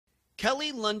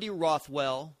Kelly Lundy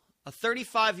Rothwell, a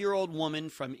 35-year-old woman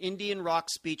from Indian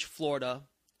Rocks Beach, Florida,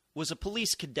 was a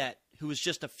police cadet who was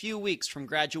just a few weeks from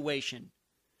graduation.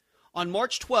 On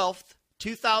March 12th,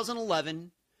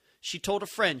 2011, she told a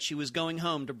friend she was going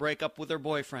home to break up with her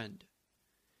boyfriend.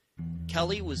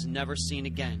 Kelly was never seen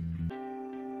again.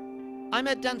 I'm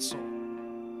Ed Densel,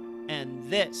 and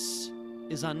this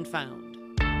is Unfound.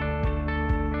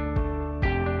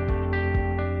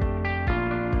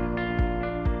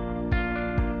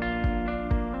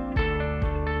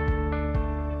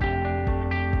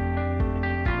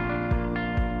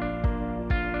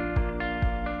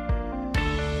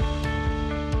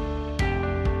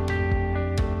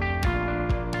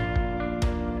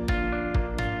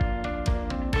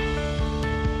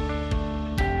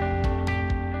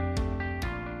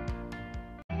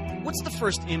 What's the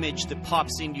first image that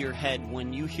pops into your head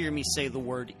when you hear me say the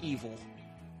word evil?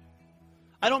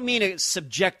 I don't mean a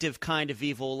subjective kind of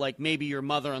evil, like maybe your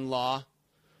mother-in-law,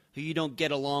 who you don't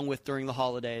get along with during the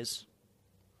holidays.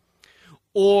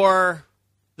 Or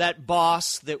that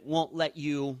boss that won't let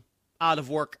you out of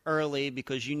work early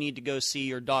because you need to go see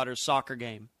your daughter's soccer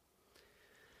game.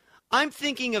 I'm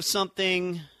thinking of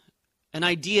something, an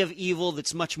idea of evil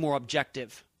that's much more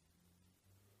objective.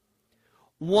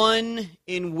 One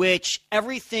in which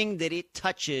everything that it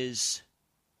touches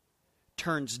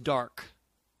turns dark,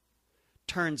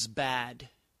 turns bad.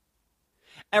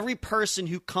 Every person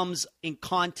who comes in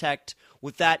contact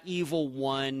with that evil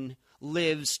one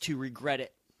lives to regret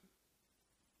it.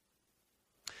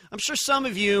 I'm sure some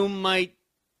of you might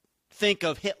think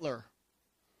of Hitler.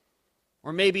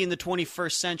 Or maybe in the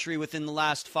 21st century, within the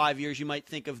last 5 years, you might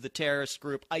think of the terrorist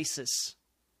group ISIS.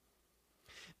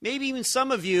 Maybe even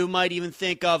some of you might even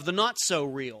think of the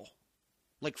not-so-real,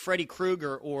 like Freddy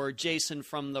Krueger or Jason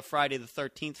from the Friday the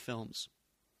 13th films.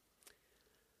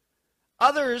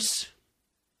 Others,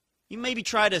 you maybe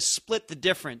try to split the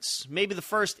difference. Maybe the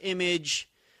first image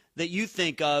that you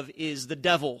think of is the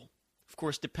devil, of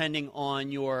course, depending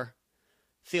on your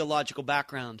theological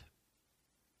background.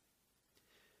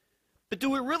 But do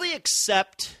we really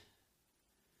accept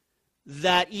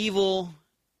that evil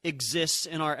exists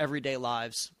in our everyday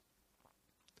lives?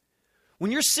 When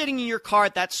you're sitting in your car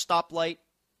at that stoplight,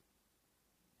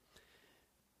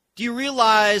 do you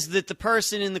realize that the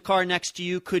person in the car next to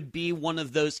you could be one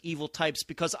of those evil types?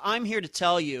 Because I'm here to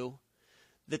tell you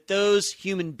that those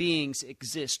human beings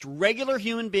exist. Regular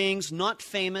human beings, not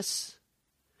famous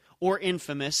or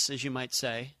infamous, as you might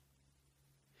say,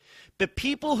 but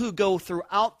people who go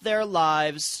throughout their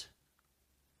lives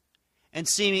and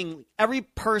seemingly every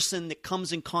person that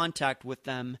comes in contact with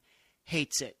them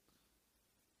hates it.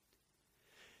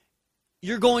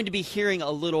 You're going to be hearing a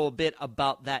little bit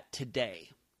about that today.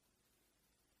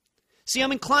 See,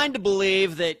 I'm inclined to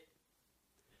believe that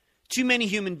too many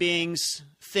human beings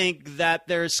think that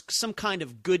there's some kind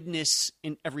of goodness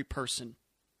in every person.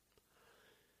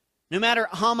 No matter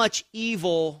how much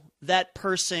evil that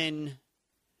person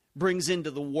brings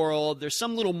into the world, there's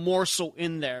some little morsel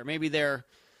in there. Maybe they're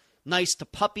nice to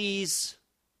puppies,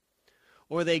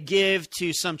 or they give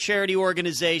to some charity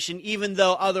organization, even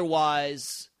though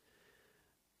otherwise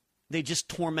they just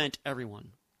torment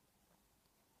everyone.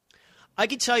 I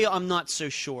can tell you I'm not so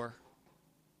sure.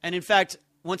 And in fact,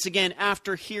 once again,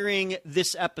 after hearing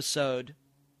this episode,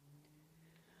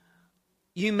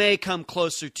 you may come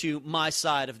closer to my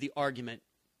side of the argument.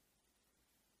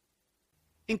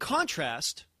 In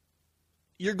contrast,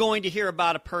 you're going to hear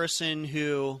about a person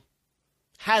who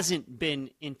hasn't been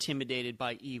intimidated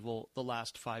by evil the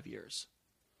last 5 years.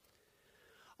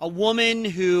 A woman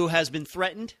who has been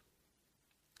threatened.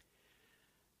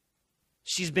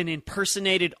 She's been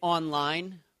impersonated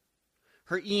online.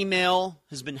 Her email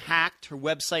has been hacked. Her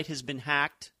website has been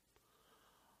hacked.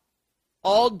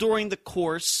 All during the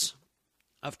course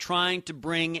of trying to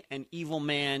bring an evil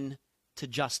man to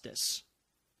justice.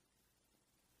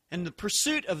 And the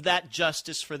pursuit of that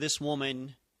justice for this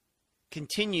woman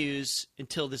continues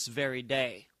until this very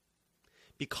day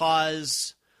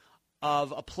because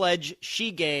of a pledge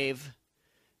she gave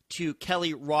to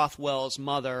Kelly Rothwell's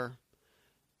mother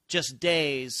just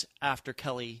days after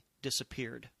Kelly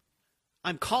disappeared.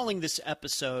 I'm calling this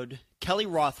episode Kelly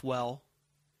Rothwell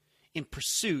in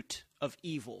Pursuit of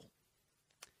Evil.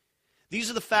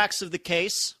 These are the facts of the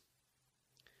case.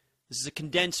 This is a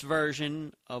condensed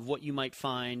version of what you might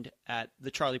find at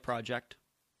the Charley Project.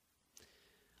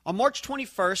 On March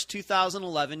 21st,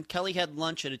 2011, Kelly had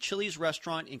lunch at a Chili's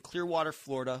restaurant in Clearwater,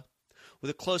 Florida, with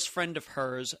a close friend of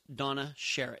hers, Donna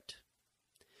Sherritt.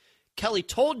 Kelly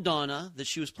told Donna that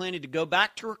she was planning to go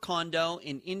back to her condo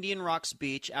in Indian Rocks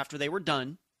Beach after they were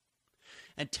done,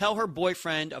 and tell her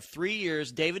boyfriend of 3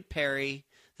 years, David Perry,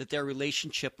 that their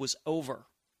relationship was over.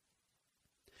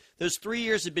 Those 3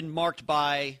 years had been marked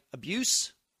by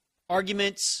abuse,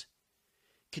 arguments,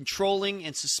 controlling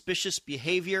and suspicious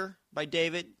behavior by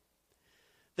David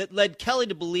that led Kelly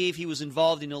to believe he was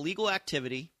involved in illegal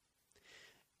activity,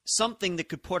 something that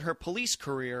could put her police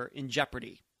career in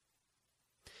jeopardy.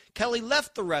 Kelly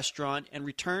left the restaurant and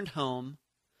returned home,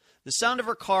 the sound of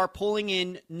her car pulling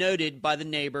in noted by the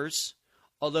neighbors,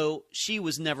 although she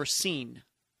was never seen.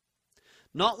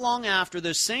 Not long after,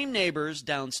 those same neighbors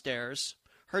downstairs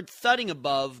heard thudding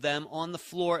above them on the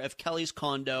floor of Kelly's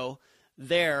condo,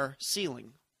 their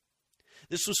ceiling.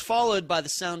 This was followed by the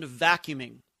sound of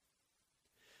vacuuming.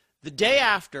 The day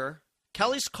after,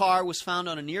 Kelly's car was found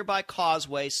on a nearby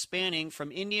causeway spanning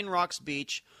from Indian Rocks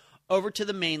Beach over to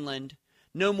the mainland,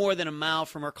 no more than a mile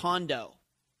from her condo.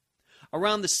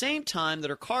 Around the same time that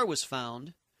her car was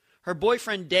found, her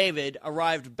boyfriend David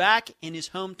arrived back in his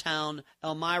hometown,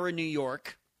 Elmira, New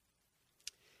York,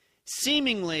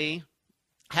 seemingly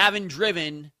having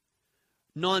driven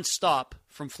nonstop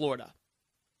from Florida.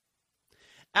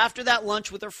 After that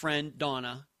lunch with her friend,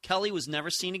 Donna, Kelly was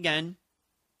never seen again.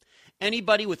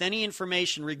 Anybody with any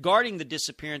information regarding the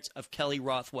disappearance of Kelly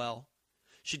Rothwell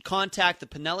should contact the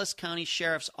Pinellas County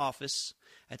Sheriff's Office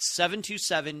at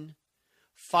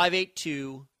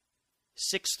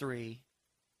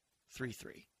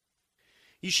 727-582-6333.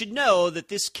 You should know that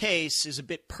this case is a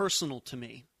bit personal to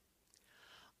me.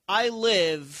 I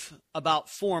live about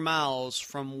 4 miles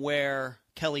from where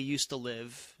Kelly used to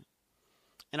live,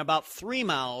 and about 3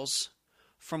 miles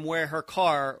from where her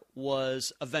car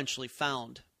was eventually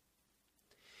found.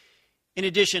 In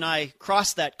addition, I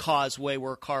cross that causeway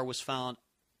where her car was found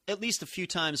at least a few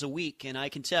times a week, and I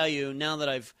can tell you, now that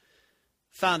I've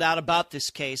found out about this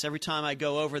case, every time I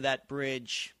go over that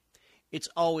bridge, it's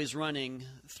always running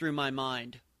through my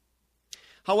mind.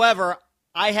 However,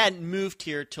 I hadn't moved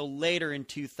here till later in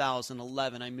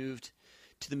 2011. I moved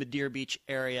to the Madeira Beach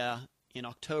area in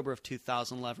October of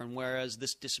 2011, whereas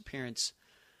this disappearance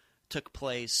took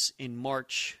place in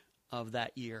March of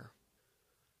that year.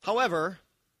 However,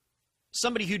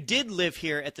 somebody who did live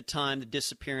here at the time the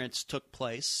disappearance took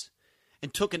place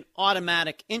and took an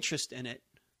automatic interest in it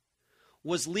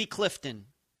was Lee Clifton,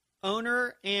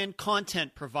 owner and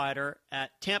content provider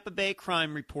at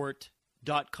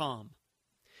TampaBayCrimeReport.com.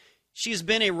 She has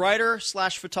been a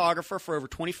writer/photographer for over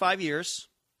 25 years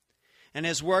and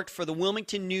has worked for the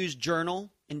Wilmington News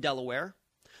Journal in Delaware,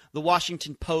 the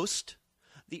Washington Post,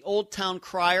 the Old Town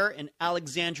Crier in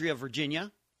Alexandria,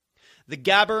 Virginia, the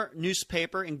Gabber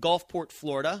newspaper in Gulfport,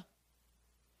 Florida.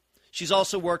 She's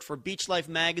also worked for Beach Life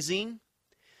magazine,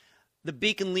 the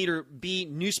Beacon Leader B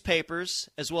newspapers,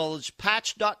 as well as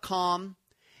Patch.com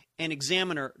and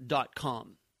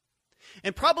Examiner.com.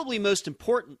 And probably most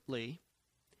importantly,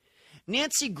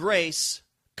 Nancy Grace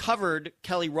covered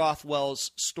Kelly Rothwell's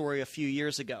story a few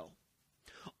years ago.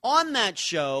 On that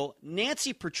show,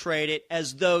 Nancy portrayed it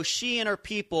as though she and her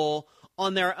people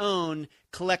on their own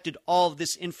collected all of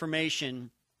this information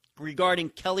regarding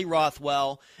Kelly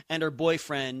Rothwell and her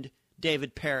boyfriend,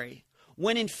 David Perry,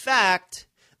 when in fact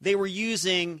they were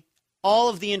using all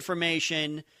of the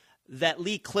information that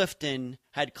Lee Clifton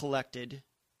had collected.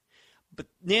 But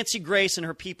Nancy Grace and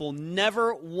her people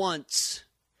never once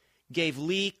gave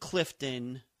Lee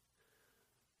Clifton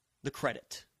the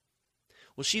credit.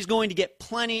 Well, she's going to get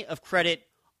plenty of credit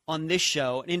on this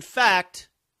show. And in fact,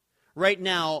 right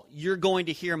now, you're going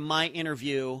to hear my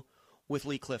interview with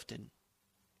Lee Clifton.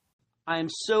 I am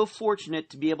so fortunate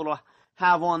to be able to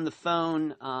have on the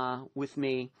phone with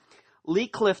me Lee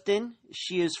Clifton.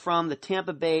 She is from the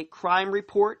Tampa Bay Crime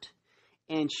Report,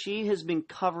 and she has been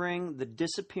covering the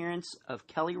disappearance of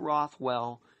Kelly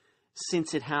Rothwell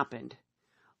since it happened.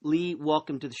 Lee,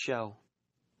 welcome to the show.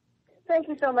 Thank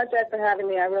you so much, Ed, for having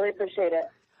me. I really appreciate it.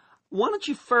 Why don't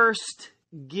you first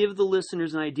give the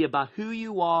listeners an idea about who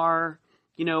you are,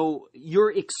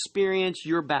 your experience,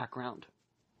 your background?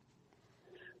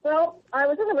 Well, I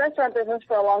was in the restaurant business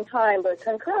for a long time, but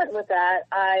concurrent with that,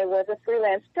 I was a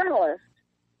freelance journalist.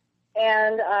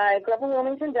 And I grew up in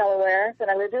Wilmington, Delaware,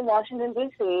 then I lived in Washington,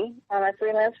 D.C., and I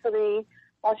freelanced for the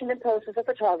Washington Post as a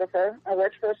photographer. I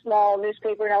worked for a small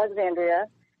newspaper in Alexandria,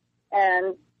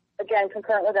 and again,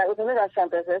 concurrent with that, was in the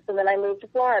restaurant business. And then I moved to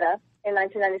Florida in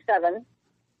 1997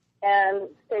 and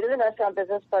stayed in the restaurant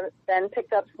business, but then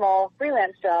picked up small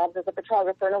freelance jobs as a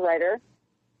photographer and a writer.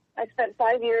 I spent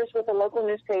 5 years with a local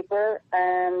newspaper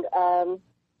and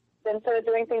then started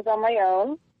doing things on my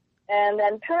own. And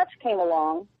then Patch came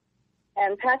along,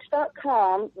 and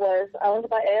Patch.com was owned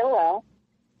by AOL,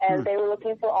 and they were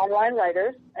looking for online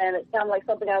writers, and it sounded like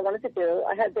something I wanted to do.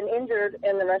 I had been injured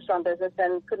in the restaurant business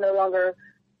and could no longer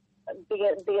be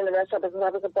in the restaurant business. I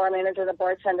was a bar manager and a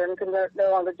bartender and could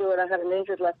no longer do it. I had an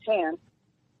injured left hand.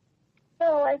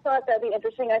 So I thought that'd be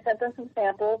interesting. I sent them some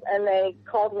samples, and they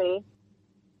called me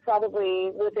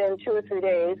probably within 2 or 3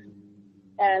 days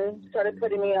and started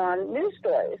putting me on news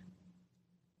stories.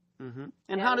 Mm-hmm.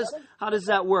 And how does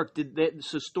that work?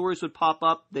 So stories would pop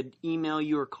up, they'd email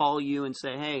you or call you and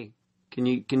say, "Hey, can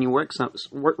you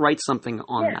write something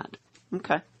on that?"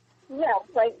 Okay. Yeah,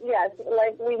 like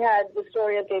we had the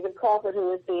story of David Crawford,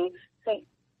 who was the St.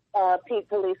 Pete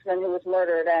policeman who was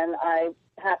murdered, and I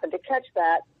happened to catch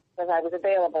that because I was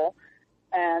available,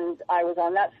 and I was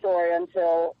on that story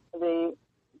until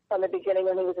from the beginning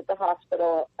when he was at the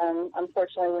hospital,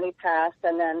 unfortunately when he passed,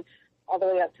 and then all the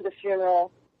way up to the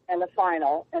funeral and the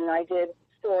final. And I did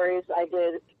stories, I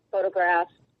did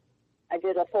photographs, I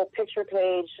did a full picture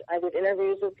page, I did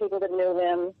interviews with people that knew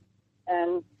him,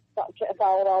 and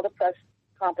followed all the press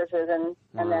conferences, and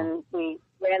then we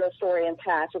ran the story in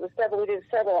Patch. I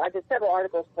did several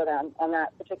articles for them on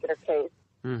that particular case.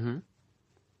 Mm-hmm.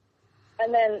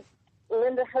 And then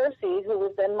Linda Hersey, who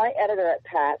was then my editor at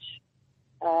Patch,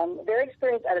 very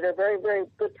experienced editor, very, very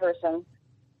good person,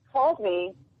 called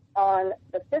me on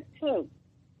the 15th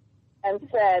and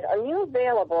said, "Are you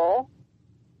available?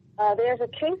 There's a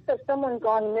case of someone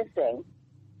gone missing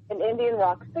in Indian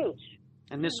Rock Beach."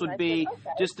 And this would be,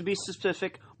 just to be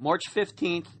specific, March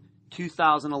 15th,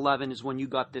 2011 is when you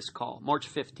got this call. March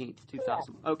 15th,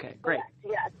 2000. Yeah. Okay, great.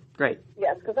 Yes. Great.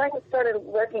 Yes, because I had started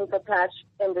working for Patch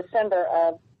in December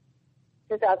of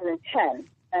 2010,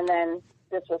 and then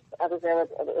I was there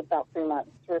about 3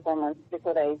 or 4 months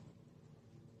before they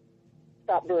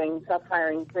stopped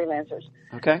hiring freelancers.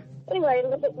 Okay. Anyway,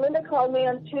 Linda called me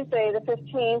on Tuesday the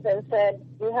 15th and said,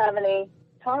 "Do you have any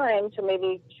time to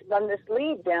maybe run this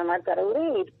lead down? I've got a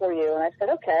lead for you." And I said,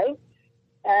 "Okay."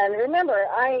 And remember,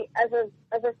 as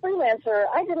a freelancer,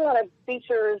 I did a lot of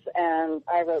features, and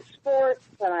I wrote sports,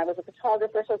 and I was a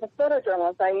photographer, so as a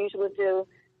photojournalist, I usually do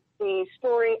the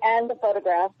story and the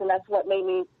photographs, and that's what made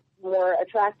me more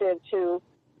attractive to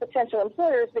potential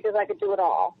employers, because I could do it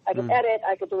all. I could edit,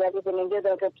 I could do everything, and give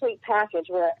a complete package,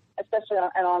 especially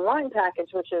an online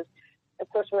package, which is, of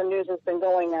course, where news has been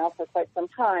going now for quite some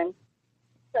time.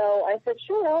 So I said,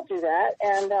 "Sure, I'll do that."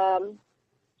 And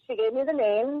she gave me the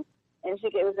name, and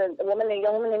it was a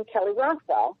young woman named Kelly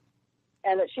Rothwell,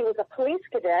 and that she was a police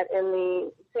cadet in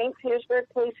the St. Petersburg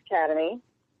Police Academy,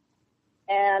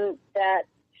 and that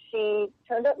she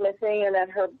turned up missing, and that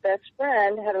her best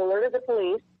friend had alerted the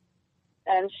police,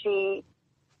 and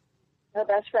her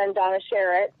best friend, Donna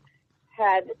Sherritt,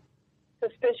 had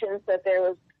suspicions that there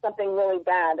was something really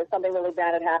bad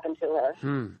had happened to her.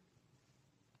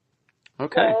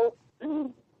 Okay.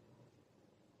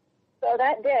 So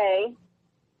that day,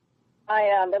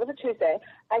 that was a Tuesday,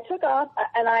 I took off,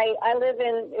 and I live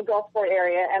in the Gulfport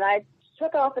area, and I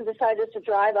took off and decided to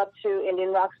drive up to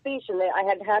Indian Rocks Beach, and I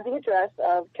had the address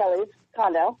of Kelly's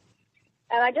condo,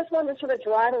 and I just wanted to sort of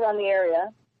drive around the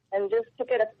area and just to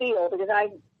get a feel, because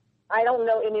I don't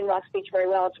know Indian Rocks Beach very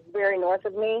well. It's very north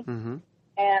of me. Mm-hmm.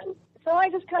 And so I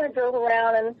just kind of drove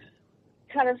around and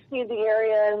kind of see the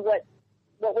area and what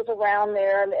was around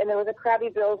there. And there was a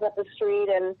Krabby Bill's up the street,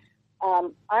 and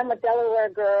I'm a Delaware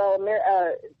girl.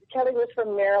 Kelly was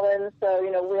from Maryland, so,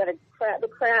 we had the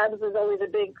crabs was always a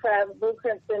big crab, blue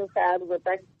crimson crabs, with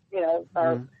that,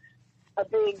 are a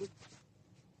big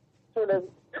sort of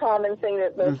common thing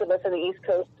that most of us on the East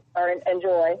Coast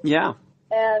enjoy. Yeah.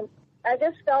 And I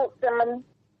just felt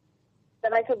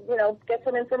that I could, get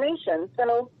some information.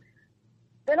 So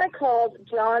then I called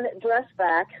John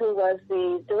Dressback, who was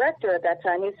the director at that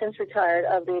time. He's since retired,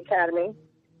 of the academy,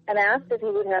 and asked if he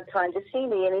would have time to see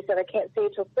me. And he said, "I can't see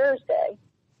you till Thursday."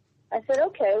 I said,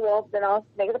 "Okay, well, then I'll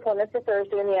make an appointment for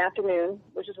Thursday in the afternoon,"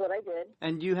 which is what I did.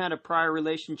 And you had a prior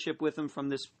relationship with him from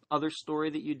this other story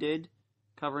that you did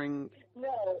covering?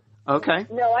 No. Okay.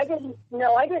 No, I didn't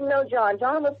know John.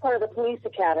 John was part of the police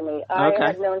academy. I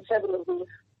had known several of the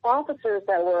officers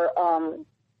that were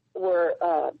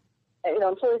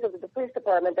employees of the police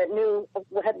department that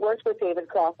had worked with David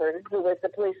Crawford, who was the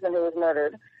policeman who was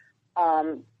murdered.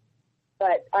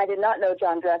 But I did not know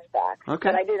John Dressback. Okay.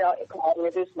 But I did call and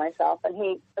introduce myself, and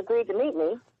he agreed to meet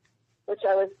me, which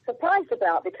I was surprised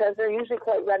about, because they're usually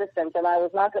quite reticent, and I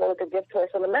was not going to look a gift horse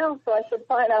in the mouth, so I said,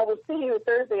 "Fine, I will see you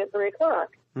Thursday at 3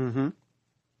 o'clock. Mm-hmm.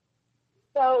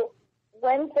 So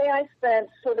Wednesday I spent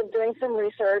sort of doing some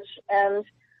research, and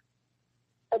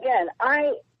again,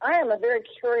 I am I'm a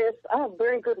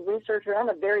very good researcher. I'm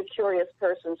a very curious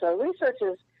person, so research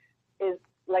is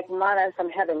like manna from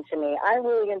heaven to me. I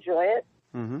really enjoy it.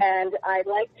 And I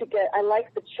like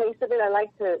the chase of it. I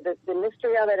like the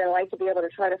mystery of it. I like to be able to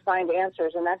try to find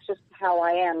answers, and that's just how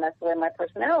I am. That's the way my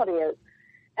personality is.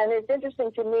 And it's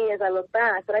interesting to me as I look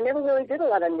back, but I never really did a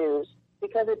lot of news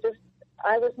because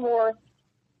I was more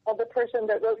of the person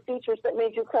that wrote features that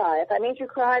made you cry. If I made you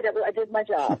cry, I did my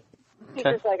job. Okay.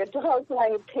 Features like a dog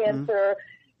dying of cancer,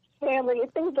 family,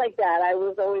 things like that. I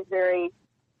was always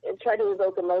tried to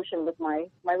evoke emotion with my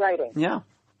writing. Yeah.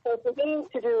 So for me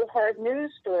to do a hard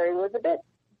news story was a bit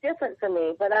different for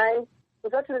me, but I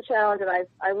was up to the challenge, and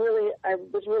I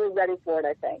was really ready for it,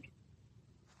 I think.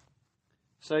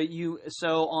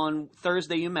 So on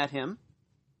Thursday you met him.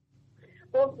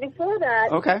 Well, before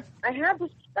that, Okay. I had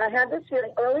this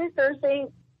feeling early Thursday,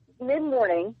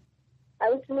 mid-morning. I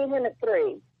was to meet him at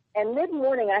 3, and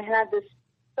mid-morning I had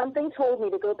something told me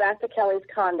to go back to Kelly's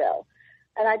condo.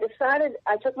 And I decided,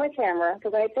 I took my camera,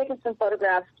 because I had taken some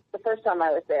photographs the first time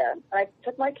I was there. And I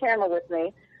took my camera with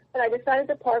me, and I decided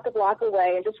to park a block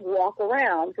away and just walk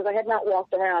around, because I had not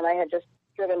walked around. I had just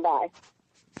driven by,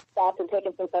 stopped and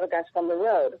taken some photographs from the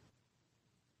road.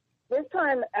 This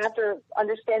time, after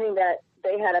understanding that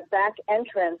they had a back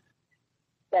entrance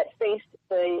that faced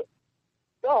the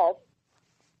Gulf,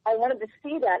 I wanted to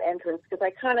see that entrance, because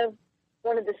I kind of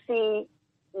wanted to see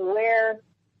where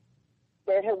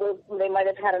they might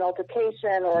have had an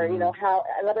altercation, or how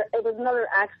it was another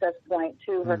access point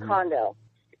to her condo,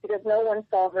 because no one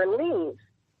saw her leave.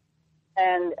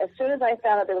 And as soon as I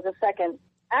found out there was a second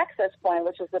access point,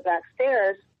 which was the back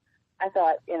stairs, I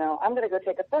thought, I'm going to go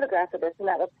take a photograph of this, and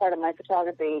that was part of my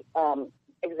photography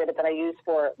exhibit that I used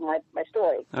for my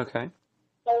story. Okay.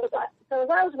 So as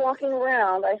I was walking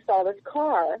around, I saw this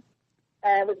car,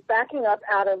 and it was backing up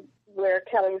out of where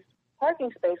Kelly's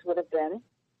parking space would have been.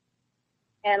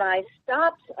 And I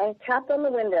stopped, I tapped on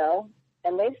the window,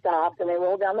 and they stopped, and they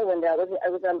rolled down the window. It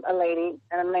was a lady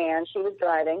and a man. She was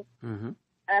driving. And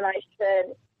I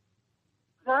said,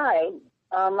 hi,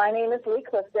 my name is Lee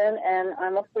Clifton, and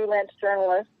I'm a freelance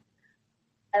journalist.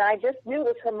 And I just knew it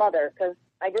was her mother, because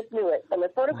I just knew it. From the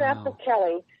photographs of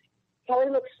Kelly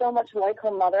looked so much like her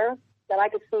mother that I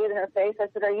could see it in her face. I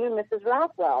said, are you Mrs.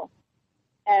 Rothwell?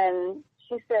 And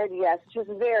she said yes. She was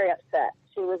very upset.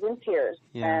 She was in tears.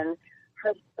 Yeah. And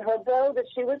her beau that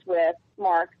she was with,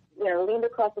 Mark, leaned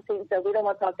across the seat and said, we don't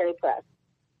want to talk to any press.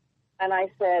 And I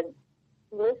said,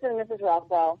 listen, Mrs.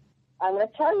 Rothwell, I'm going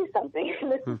to tell you something.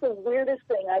 This is the weirdest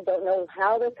thing. I don't know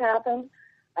how this happened.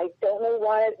 I don't know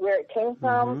where it came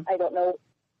from. I don't know.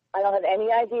 I don't have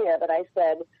any idea. But I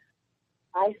said,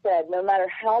 no matter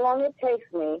how long it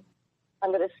takes me, I'm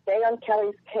going to stay on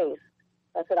Kelly's case.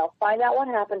 I said, I'll find out what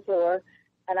happened to her,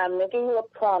 and I'm making you a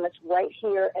promise right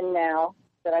here and now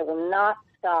that I will not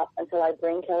stop until I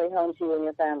bring Kelly home to you and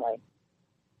your family.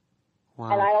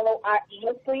 Wow. And I don't know, I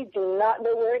honestly do not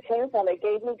know where it came from. It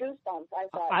gave me goosebumps. I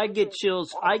thought, I get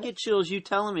chills. I get chills you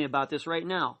telling me about this right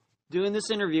now. Doing this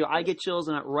interview, I get chills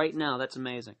on it right now. That's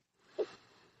amazing.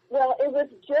 Well, it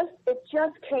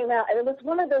just came out, and it was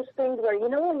one of those things where,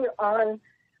 when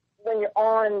you're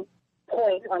on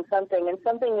point on something, and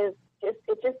something is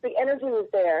just the energy was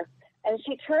there. And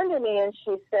she turned to me and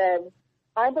she said,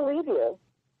 I believe you.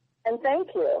 And thank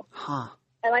you. Huh.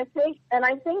 And I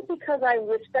think because I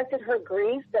respected her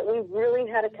grief, that we really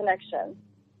had a connection.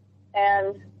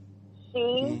 And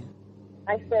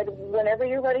I said, whenever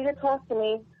you're ready to talk to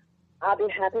me, I'll be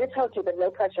happy to talk to you, but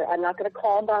no pressure. I'm not going to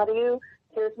call and bother you.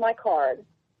 Here's my card.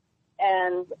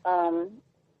 And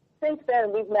since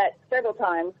then, we've met several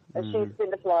times. She's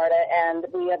been to Florida, and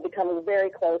we have become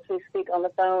very close. We speak on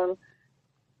the phone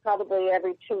probably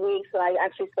every 2 weeks. And I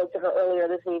actually spoke to her earlier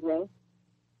this evening.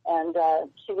 And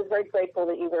she was very grateful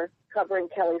that you were covering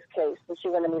Kelly's case, and she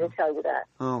wanted me to tell you that.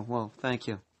 Oh, well, thank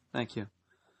you. Thank you.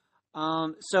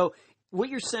 So what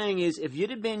you're saying is if you'd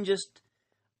have been just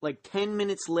like 10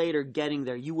 minutes later getting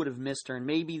there, you would have missed her, and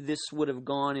maybe this would have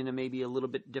gone in a maybe a little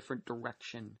bit different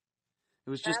direction. It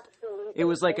was just, Absolutely. it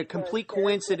was like a complete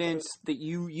coincidence that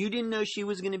you didn't know she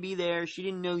was going to be there. She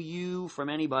didn't know you from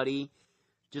anybody.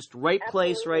 Just right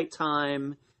place, right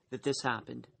time that this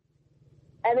happened.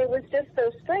 And it was just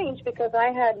so strange because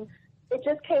it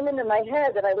just came into my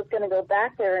head that I was going to go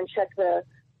back there and check the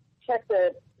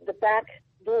back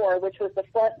door, which was the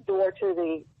front door to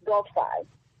the Gulf side.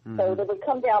 Mm-hmm. So they would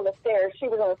come down the stairs. She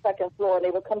was on the second floor.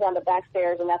 They would come down the back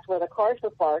stairs, and that's where the cars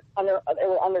were parked. They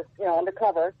were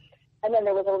undercover. And then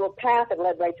there was a little path that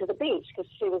led right to the beach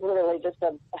because she was literally just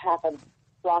a half a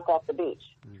block off the beach.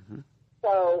 Mm-hmm.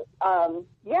 So,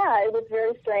 it was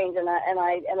very strange, and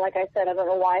like I said, I don't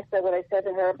know why I said what I said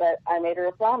to her, but I made her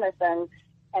a promise, and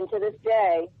to this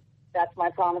day, that's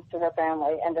my promise to her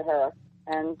family and to her,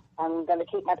 and I'm going to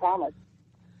keep my promise.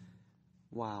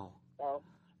 Wow. So.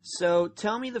 So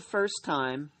tell me the first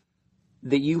time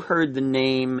that you heard the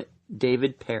name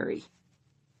David Perry.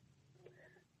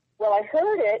 Well, I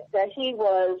heard it that he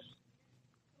was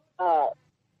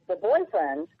the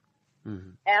boyfriend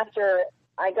after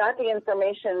I got the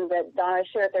information that Donna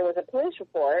shared. There was a police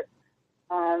report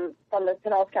from the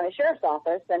Pinellas County Sheriff's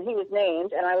Office, and he was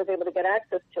named, and I was able to get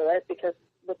access to it because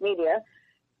with media.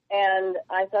 And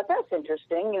I thought, that's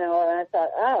interesting, and I thought,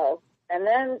 oh. And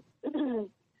then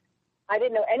I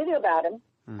didn't know anything about him.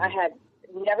 I had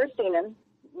never seen him,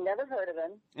 never heard of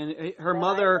him. And her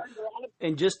mother,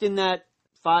 and just in that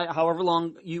however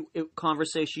long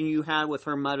conversation you had with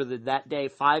her mother that day,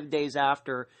 5 days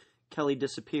after Kelly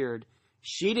disappeared,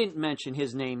 she didn't mention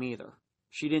his name either.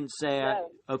 She didn't say, no.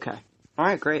 Okay. All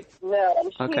right, great.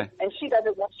 No, okay. And she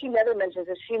doesn't. She never mentions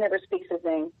it. She never speaks his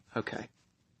name. Okay.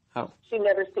 Oh. She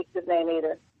never speaks his name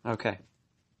either. Okay.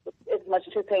 It's much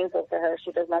too painful for her.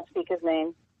 She does not speak his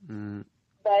name. Mm.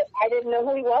 But I didn't know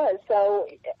who he was, so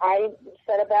I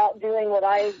set about doing what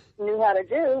I knew how to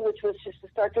do, which was just to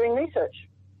start doing research.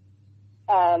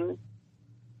 I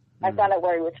found out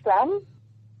where he was from,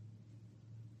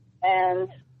 and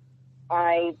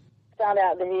I found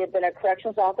out that he had been a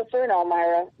corrections officer in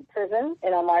Elmira Prison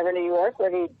in Elmira, New York,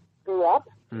 where he grew up.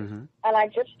 And I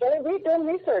just started doing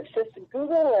research, just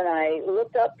Google, and I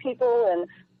looked up people, and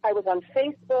I was on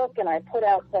Facebook, and I put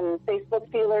out some Facebook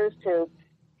feelers to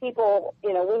people.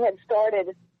 We had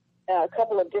started a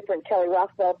couple of different Kelly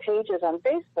Rothwell pages on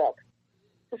Facebook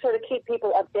to sort of keep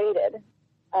people updated.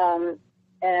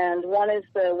 And one is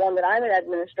the one that I'm an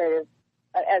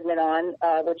admin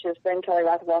on, which is Bring Kelly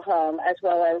Rothwell Home, as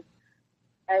well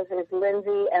as is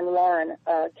Lindsay and Lauren,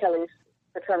 Kelly's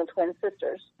fraternal twin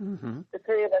sisters. The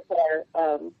three of us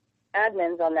are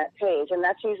admins on that page, and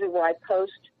that's usually where I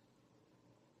post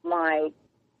my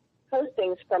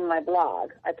postings from my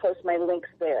blog. I post my links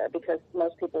there because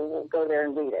most people will go there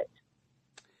and read it.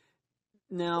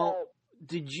 Now,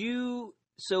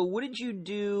 so what did you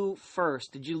do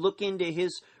first? Did you look into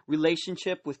his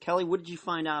relationship with Kelly? What did you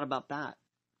find out about that?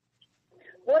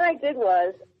 What I did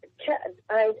was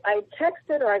I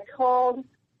texted or I called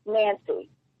Nancy.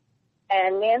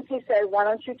 And Nancy said, why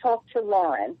don't you talk to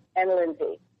Lauren and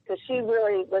Lindsay? Because she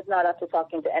really was not up to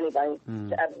talking to anybody,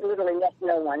 literally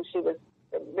no one. She was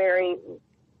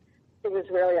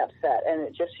really upset,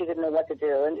 and she didn't know what to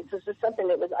do. And it was just something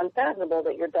that was unfathomable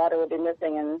that your daughter would be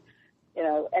missing, and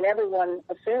everyone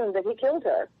assumed that he killed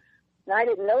her. And I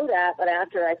didn't know that, but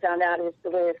after I found out the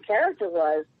way his character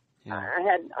was,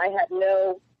 I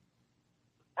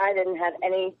didn't have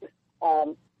any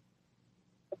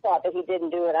thought that he didn't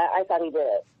do it. I thought he did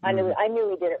it. I knew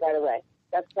he did it right away.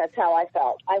 That's how I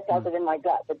felt. I felt it in my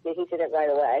gut that he did it right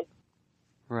away.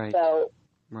 Right. So,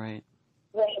 right.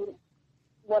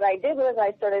 What I did was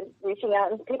I started reaching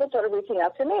out, and people started reaching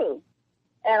out to me.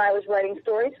 And I was writing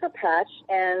stories for Patch,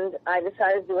 and I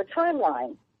decided to do a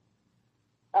timeline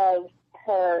of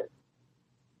her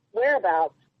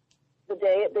whereabouts the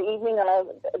day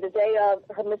of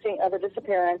her missing, of her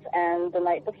disappearance, and the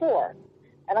night before.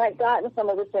 And I had gotten some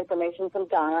of this information from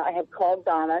Donna. I had called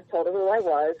Donna, told her who I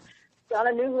was.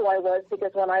 Donna knew who I was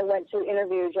because when I went to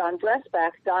interview John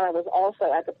Dressback, Donna was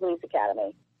also at the police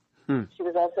academy. She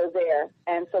was also there.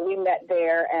 And so we met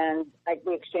there, and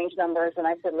we exchanged numbers, and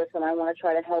I said, listen, I want to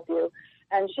try to help you.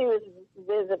 And she was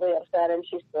visibly upset, and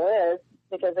she still is,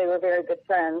 because they were very good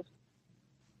friends.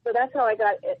 So that's how I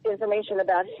got information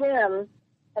about him.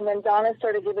 And then Donna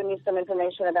started giving me some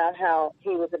information about how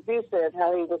he was abusive,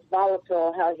 how he was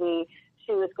volatile, how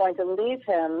she was going to leave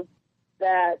him,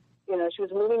 that, she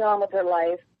was moving on with her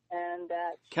life, and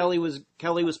that Kelly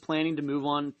was planning to move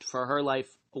on for her life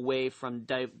away from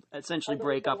essentially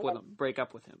break up with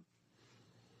him.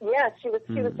 Yes, she was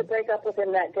to break up with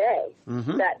him that day.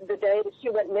 That the day that she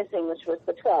went missing, which was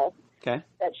the 12th. Okay.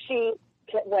 That she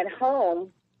went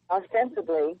home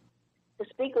ostensibly to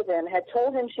speak with him, had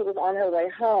told him she was on her way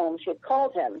home. She had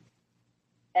called him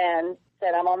and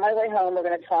said, I'm on my way home. We're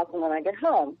going to talk when I get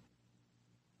home.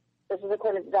 This is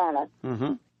according to Donna.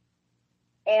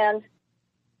 And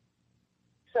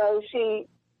so she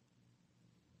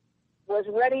was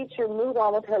ready to move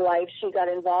on with her life. She got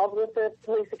involved with the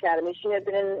police academy. She had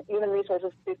been in human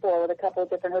resources before with a couple of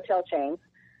different hotel chains.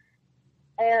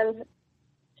 And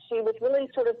she was really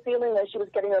sort of feeling that she was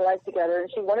getting her life together, and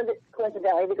she wanted,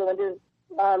 coincidentally, to go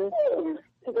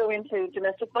into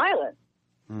domestic violence.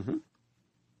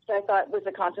 So I thought it was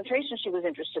a concentration she was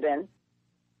interested in.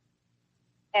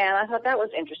 And I thought that was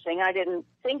interesting. I didn't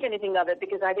think anything of it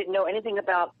because I didn't know anything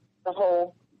about the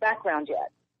whole background yet.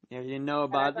 Yeah, you didn't know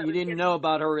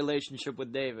about her relationship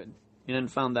with David. You hadn't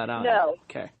found that out? No.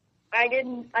 Okay. I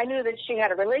didn't. I knew that she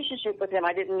had a relationship with him.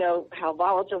 I didn't know how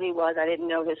volatile he was. I didn't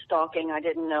know his stalking. I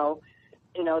didn't know,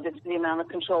 the amount of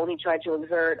control he tried to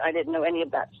exert. I didn't know any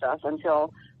of that stuff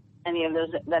until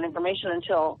that information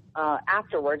until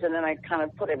afterwards. And then I kind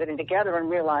of put everything together and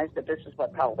realized that this is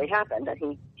what probably happened, that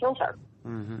he killed her.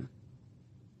 Mm-hmm.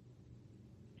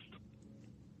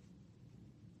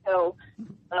 So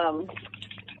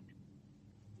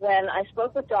when I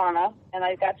spoke with Donna and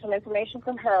I got some information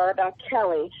from her about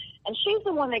Kelly, and she's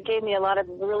the one that gave me a lot of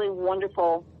really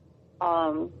wonderful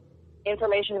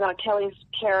information about Kelly's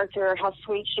character, how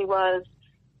sweet she was,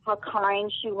 how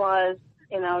kind she was.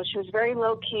 She was very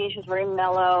low-key. She was very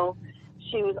mellow.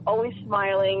 She was always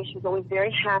smiling. She was always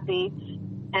very happy.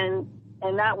 And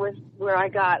that was where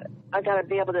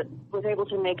was able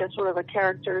to make a sort of a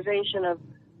characterization of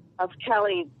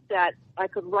Kelly that I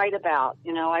could write about.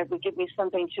 I would give me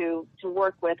something to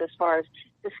work with as far as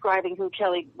describing who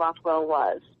Kelly Rothwell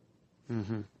was.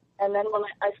 Mm-hmm. And then when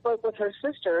I spoke with her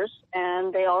sisters,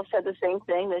 and they all said the same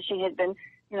thing, that she had been,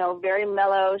 very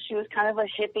mellow. She was kind of a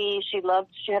hippie. She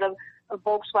had a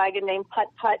Volkswagen named Putt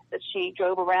Putt that she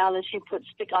drove around, and she put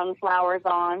stick-on flowers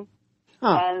on.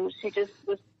 Huh. And she just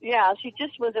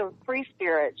was a free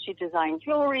spirit. She designed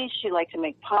jewelry. She liked to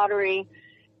make pottery.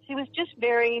 She was just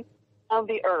very of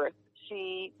the earth.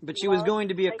 But she was going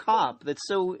to be a cop. It's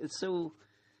so,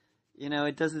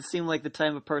 it doesn't seem like the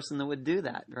type of person that would do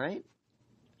that, right?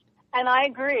 And I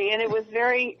agree. And it was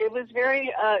very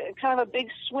kind of a big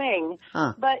swing.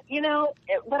 Huh. But,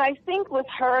 but I think with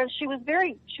her, she was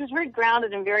very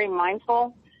grounded and very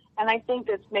mindful. And I think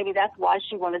maybe that's why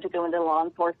she wanted to go into law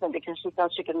enforcement, because she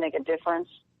felt she could make a difference.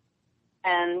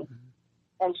 And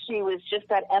she was just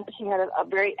she had a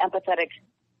very empathetic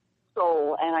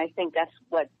soul. And I think that's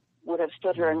what would have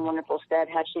stood her in wonderful stead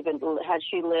had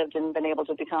she lived and been able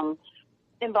to become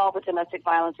involved with domestic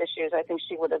violence issues. I think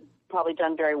she would have probably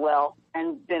done very well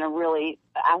and been a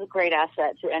great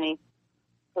asset to any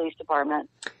police department.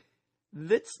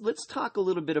 Let's talk a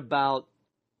little bit about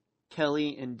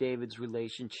Kelly and David's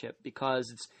relationship,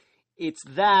 because it's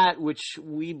that which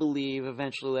we believe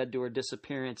eventually led to her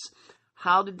disappearance.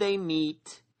 How did they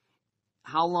meet?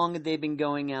 How long had they been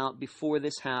going out before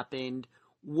this happened?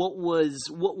 What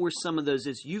were some of those?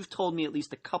 You've told me at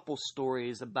least a couple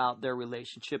stories about their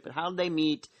relationship, but how did they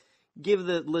meet? Give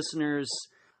the listeners,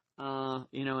 an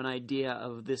idea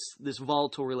of this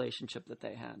volatile relationship that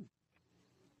they had.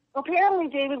 Apparently,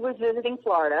 David was visiting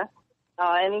Florida,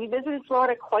 and he visited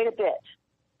Florida quite a bit,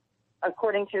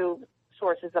 according to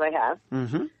sources that I have.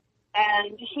 Mm-hmm.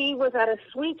 And he was at a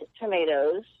Sweet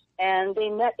Tomatoes, and they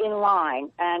met in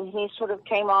line, and he sort of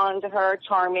came on to her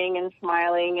charming and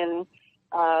smiling, and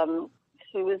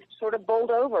he was sort of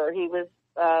bowled over. He was,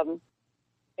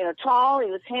 tall. He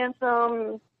was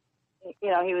handsome. He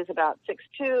was about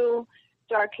 6'2",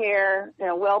 dark hair,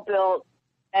 well-built.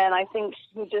 And I think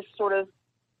he just sort of,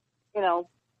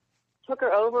 took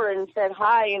her over and said,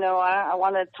 hi, I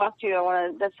want to talk to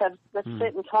you. Let's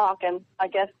sit and talk. And I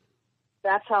guess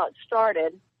that's how it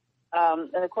started,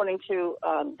 and according to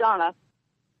Donna.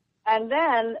 And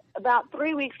then about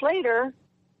 3 weeks later,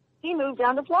 he moved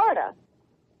down to Florida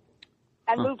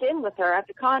and moved in with her at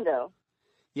the condo.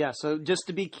 Yeah, so just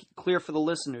to be clear for the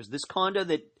listeners, this condo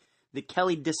that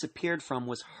Kelly disappeared from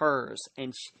was hers,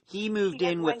 and he moved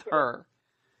in with her.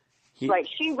 Right,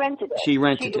 she rented it. She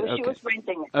rented it, okay. She was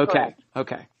renting it, okay, correct.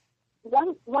 Okay.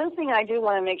 One thing I do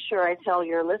want to make sure I tell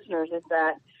your listeners is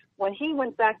that when he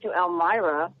went back to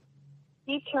Elmira,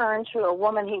 he turned to a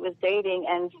woman he was dating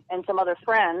and some other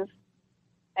friends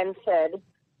and said,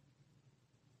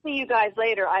 see you guys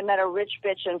later. I met a rich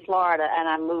bitch in Florida, and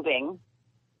I'm moving.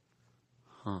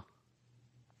 Huh.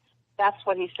 That's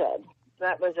what he said.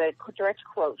 That was a direct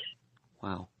quote.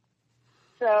 Wow.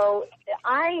 So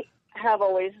I have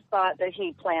always thought that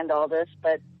he planned all this,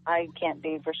 but I can't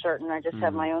be for certain. I just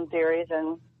have my own theories,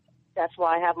 and that's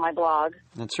why I have my blog.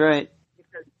 That's right.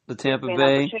 The Tampa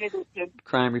Bay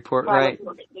Crime Report, right?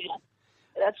 Yeah.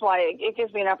 That's why it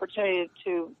gives me an opportunity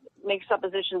to make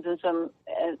suppositions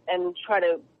and try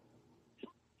to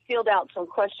field out some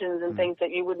questions and things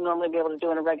that you wouldn't normally be able to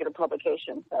do in a regular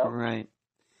publication. So. Right.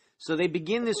 So they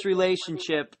begin this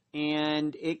relationship,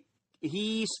 and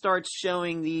he starts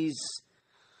showing these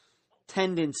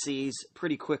tendencies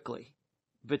pretty quickly,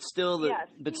 but still,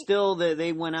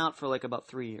 they went out for like about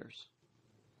 3 years.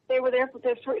 They were there for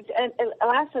and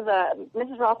last of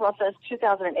Mrs. Rothwell says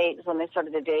 2008 is when they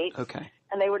started to date. Okay.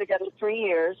 And they were together 3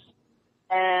 years.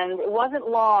 And it wasn't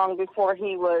long before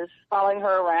he was following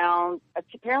her around.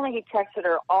 Apparently he texted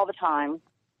her all the time.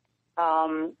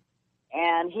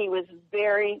 And he was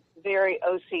very, very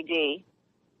OCD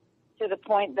to the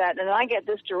point that, and I get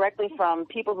this directly from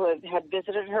people who had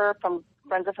visited her, from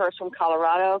friends of hers from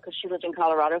Colorado, because she lived in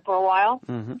Colorado for a while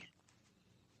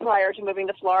prior to moving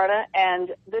to Florida.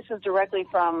 And this is directly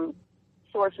from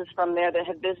sources from there that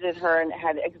had visited her and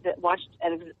had watched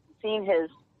and seen his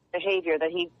behavior,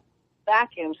 that he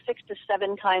vacuumed 6 to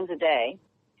 7 times a day,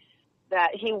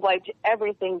 that he wiped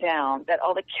everything down, that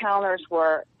all the counters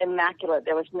were immaculate.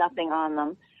 There was nothing on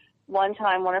them. One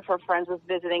time, one of her friends was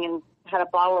visiting and had a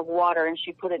bottle of water, and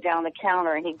she put it down the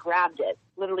counter, and he grabbed it,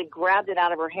 literally grabbed it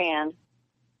out of her hand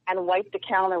and wiped the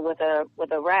counter with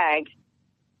a rag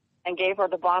and gave her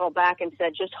the bottle back and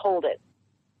said, just hold it.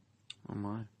 Oh,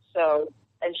 my. So,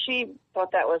 and she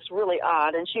thought that was really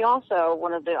odd. And she also,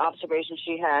 one of the observations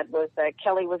she had was that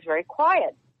Kelly was very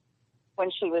quiet when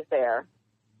she was there.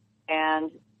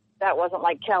 And that wasn't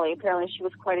like Kelly. Apparently she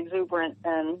was quite exuberant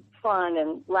and fun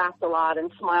and laughed a lot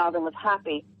and smiled and was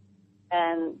happy.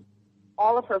 And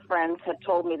all of her friends had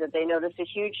told me that they noticed a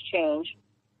huge change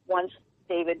once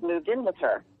David moved in with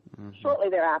her. Shortly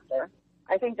thereafter.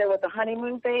 I think there was a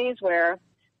honeymoon phase where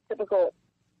typical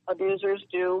abusers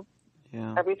do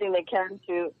everything they can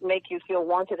to make you feel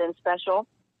wanted and special.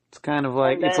 It's kind of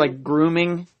like, it's like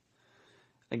grooming,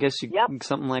 I guess,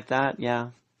 something like that, yeah.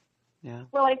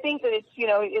 Well, I think that it's,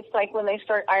 it's like when they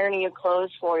start ironing your clothes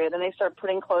for you, then they start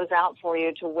putting clothes out for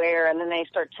you to wear, and then they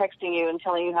start texting you and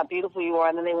telling you how beautiful you are,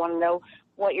 and then they want to know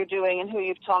what you're doing and who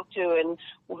you've talked to and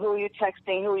who are you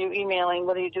texting, who are you emailing,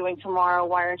 what are you doing tomorrow,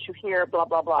 why aren't you here, blah,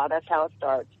 blah, blah. That's how it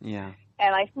starts. Yeah.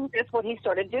 And I think that's what he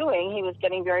started doing. He was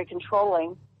getting very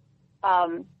controlling.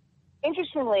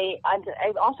 Interestingly,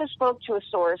 I also spoke to a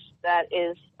source that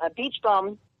is a beach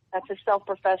bum. That's his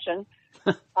self-profession.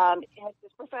 His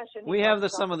profession. We have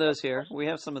some of those here.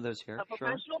 A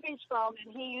professional beach bum,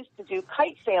 and he used to do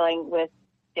kite sailing with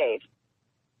Dave,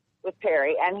 with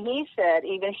Perry, and he said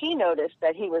even he noticed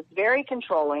that he was very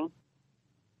controlling,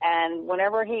 and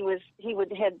whenever he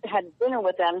had dinner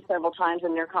with them several times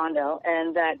in their condo,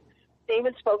 and that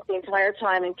David spoke the entire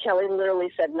time and Kelly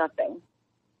literally said nothing.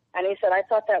 And he said, I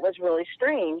thought that was really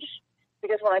strange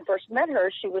because when I first met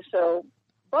her, she was so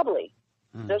bubbly.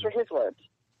 Those were his words.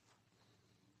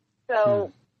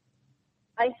 So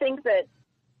I think that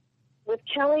with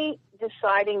Kelly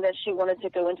deciding that she wanted to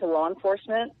go into law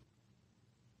enforcement,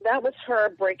 that was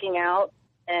her breaking out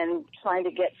and trying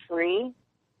to get free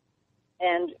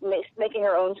and making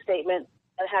her own statement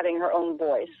and having her own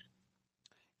voice.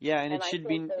 Yeah, and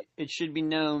it should be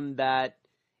known that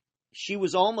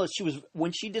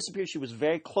when she disappeared, she was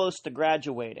very close to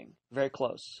graduating. Very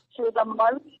close. She was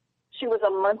a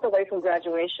month away from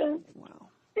graduation. Wow.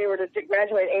 They were to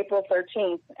graduate April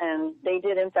 13th, and they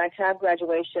did in fact have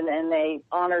graduation, and they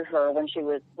honored her when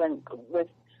with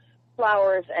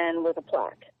flowers and with a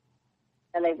plaque,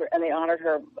 and they honored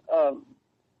her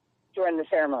during the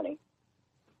ceremony.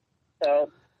 So,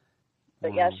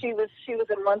 but yeah, she was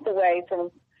a month away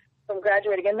from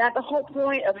graduating, and that the whole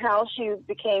point of how she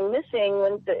became missing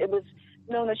when it was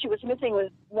known that she was missing was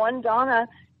one, Donna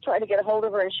tried to get a hold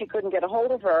of her and she couldn't get a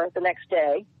hold of her the next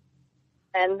day,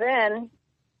 and then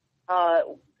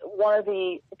one of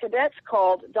the cadets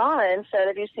called Donna and said,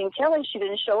 "Have you seen Kelly? She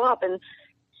didn't show up." And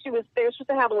they were supposed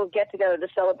to have a little get together to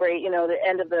celebrate, the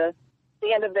end of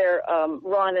their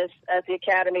run at the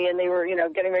academy, and they were,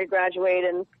 getting ready to graduate,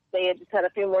 and they had just had a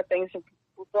few more things,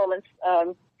 performance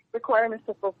requirements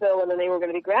to fulfill, and then they were going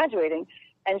to be graduating.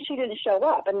 And she didn't show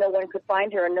up, and no one could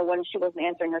find her, and she wasn't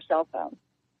answering her cell phone.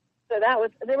 So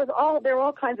there were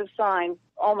all kinds of signs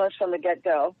almost from the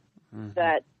get-go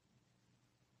that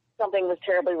something was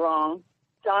terribly wrong.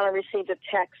 Donna received a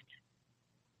text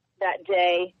that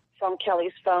day from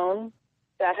Kelly's phone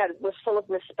that was full of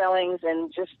misspellings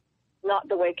and just not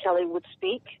the way Kelly would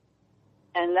speak,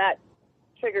 and that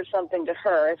triggered something to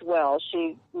her as well.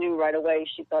 She knew right away.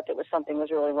 She thought that something was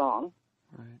really wrong.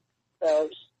 Right. So,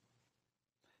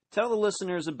 tell the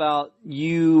listeners about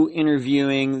you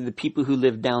interviewing the people who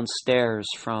live downstairs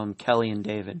from Kelly and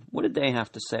David. What did they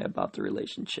have to say about the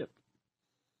relationship?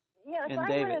 Yes,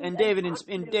 and David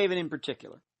in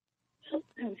particular.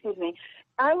 Excuse me.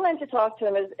 I went to talk to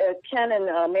them as Ken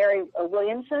and Mary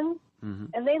Williamson,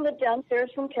 and they lived downstairs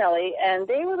from Kelly, and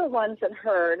they were the ones that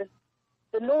heard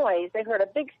the noise. They heard a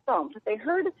big thump. They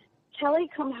heard Kelly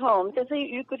come home because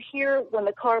you could hear when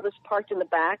the car was parked in the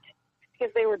back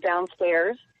because they were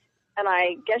downstairs, and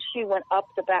I guess she went up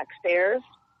the back stairs,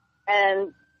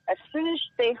 and as soon as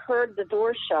they heard the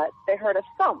door shut, they heard a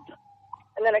thump,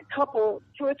 and then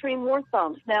two or three more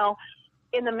thumps. Now,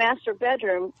 in the master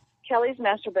bedroom, Kelly's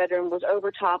master bedroom was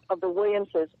over top of the Williams'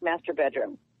 master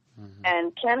bedroom.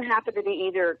 And Ken happened to be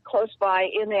either close by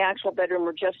in the actual bedroom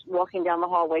or just walking down the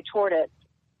hallway toward it.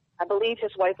 I believe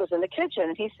his wife was in the kitchen.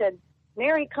 And he said,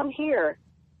 Mary, come here.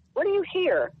 What do you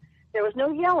hear? There was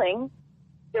no yelling.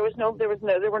 There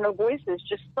were no voices,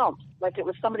 just thumps. Like it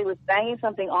was somebody was banging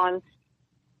something on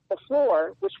the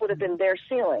floor, which would have been their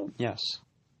ceiling. Yes.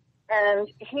 And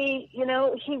he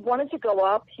wanted to go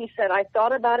up. He said, I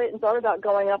thought about it and thought about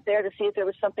going up there to see if there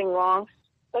was something wrong.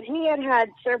 But he had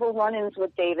several run-ins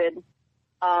with David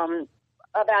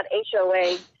about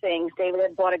HOA things. David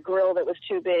had bought a grill that was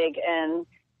too big, and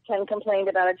Ken complained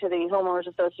about it to the homeowners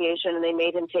association, and they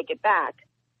made him take it back.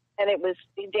 And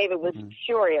David was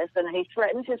furious, and he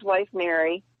threatened his wife,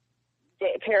 Mary.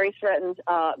 Perry threatened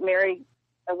Mary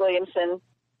Williamson,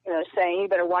 saying, you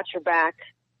better watch your back.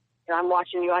 I'm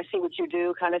watching you. I see what you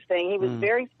do, kind of thing. He was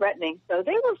very threatening. So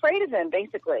they were afraid of him,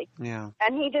 basically. Yeah.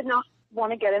 And he did not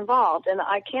want to get involved. And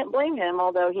I can't blame him,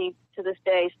 although he, to this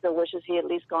day, still wishes he had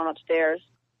at least gone upstairs.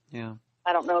 Yeah.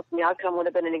 I don't know if the outcome would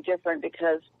have been any different,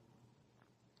 because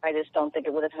I just don't think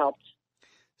it would have helped.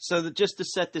 So just to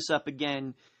set this up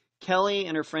again, Kelly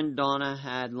and her friend Donna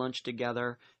had lunch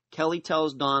together. Kelly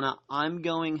tells Donna, I'm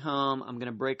going home. I'm going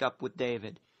to break up with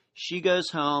David. She goes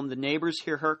home. The neighbors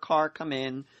hear her car come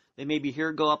in. They maybe hear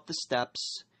her go up the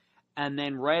steps. And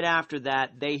then right after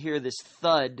that, they hear this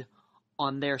thud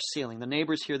on their ceiling. The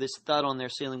neighbors hear this thud on their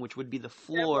ceiling, which would be the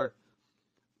floor.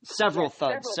 Several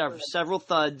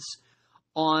thuds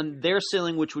on their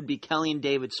ceiling, which would be Kelly and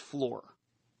David's floor.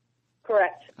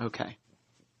 Correct. Okay.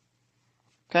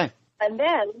 And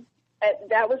then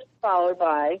that was followed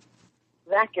by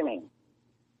vacuuming.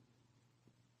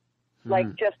 Like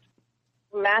just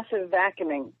massive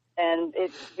vacuuming. And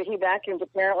he vacuumed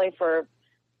apparently for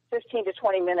 15 to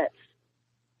 20 minutes.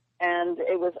 And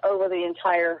it was over the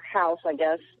entire house, I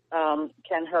guess,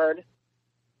 Ken heard.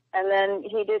 And then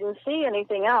he didn't see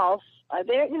anything else.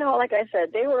 Like I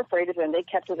said, they were afraid of him. They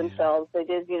kept to themselves. They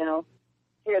did,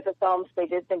 hear the thumps. They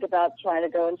did think about trying to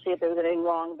go and see if there was anything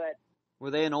wrong. But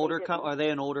were they an older couple? Are they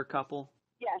an older couple?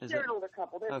 Yes, they're an older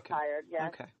couple. They're retired,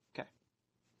 yes. Okay.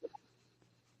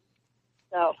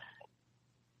 So,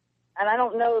 and I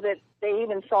don't know that they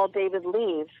even saw David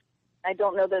leave. I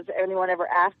don't know that anyone ever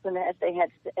asked them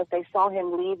if they saw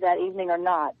him leave that evening or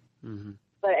not. Mm-hmm.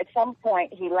 But at some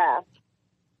point he left.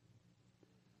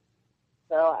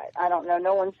 So I don't know.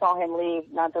 No one saw him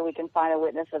leave. Not that we can find a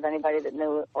witness of anybody that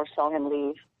knew or saw him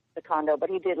leave the condo. But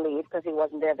he did leave because he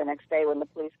wasn't there the next day when the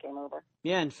police came over.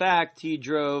 Yeah, in fact, he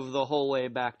drove the whole way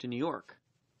back to New York.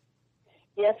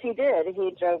 Yes, he did.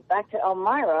 He drove back to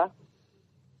Elmira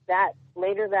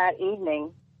later that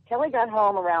evening. Kelly got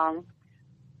home around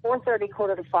 4:30,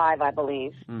 4:45, I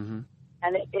believe. Mm-hmm.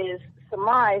 And it is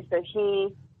surmised that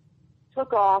he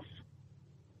took off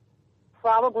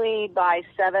probably by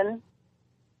 7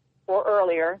 or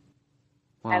earlier.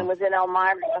 Wow. And was in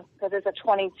Elmira, because it's a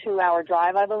 22-hour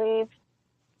drive, I believe,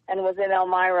 and was in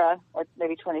Elmira, or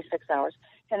maybe 26 hours,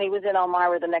 and he was in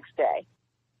Elmira the next day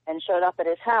and showed up at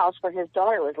his house where his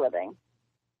daughter was living.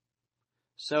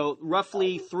 So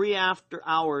roughly 3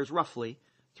 hours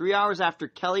after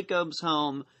Kelly comes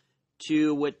home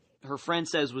to what her friend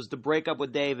says was to break up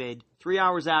with David, 3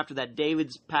 hours after that,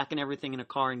 David's packing everything in a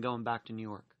car and going back to New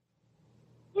York.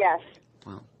 Yes.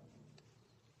 Wow.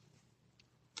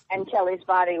 And Kelly's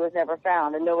body was never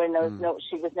found, and no one knows. No,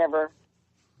 she was never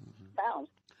found.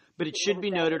 But it should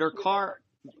be noted, her car.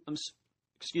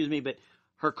 But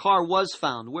her car was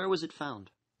found. Where was it found?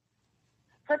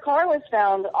 Her car was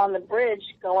found on the bridge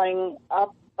going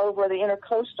up over the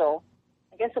intercoastal.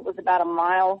 I guess it was about a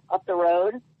mile up the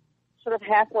road, sort of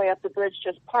halfway up the bridge,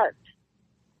 just parked.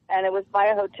 And it was by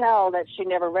a hotel that she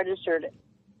never registered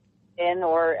in,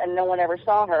 and no one ever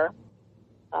saw her.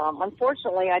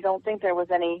 Unfortunately, I don't think there was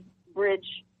any bridge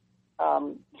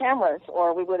cameras,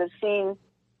 or we would have seen,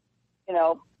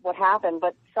 what happened.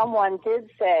 But someone did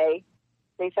say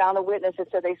they found a witness that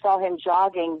said they saw him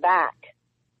jogging back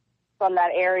from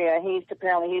that area. He used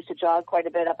to jog quite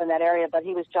a bit up in that area, but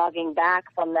he was jogging back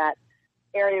from that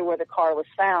area where the car was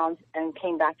found and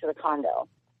came back to the condo.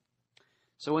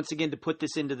 So once again, to put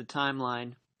this into the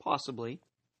timeline, possibly,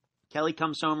 Kelly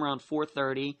comes home around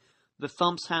 4:30. The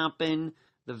thumps happen.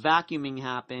 The vacuuming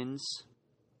happens,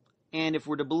 and if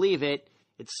we're to believe it,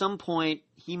 at some point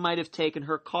he might have taken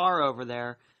her car over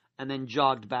there and then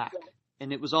jogged back. Yeah.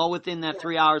 And it was all within that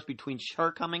 3 hours between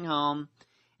her coming home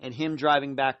and him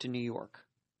driving back to New York.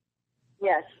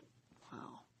 Yes.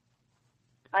 Wow.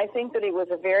 I think that it was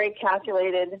a very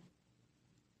calculated,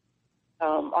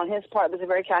 on his part, it was a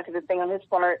very calculated thing on his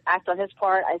part, act on his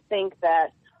part. I think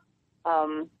that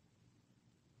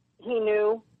he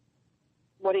knew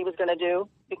what he was going to do,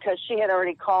 because she had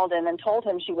already called him and told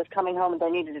him she was coming home and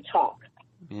they needed to talk.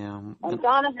 Yeah. And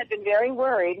Donna had been very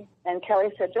worried, and Kelly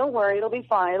said, "Don't worry, it'll be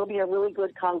fine. It'll be a really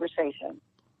good conversation."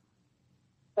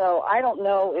 So I don't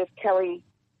know if Kelly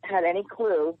had any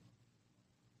clue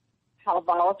how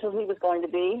volatile he was going to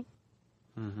be.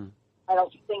 Mm-hmm. I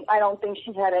don't think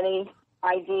she had any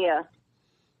idea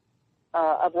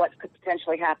of what could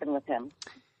potentially happen with him.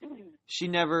 She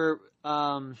never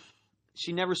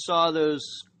saw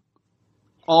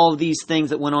all of these things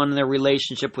that went on in their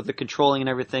relationship with the controlling and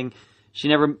everything. She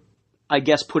never, I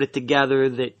guess, put it together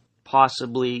that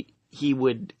possibly he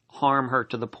would harm her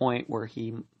to the point where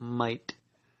he might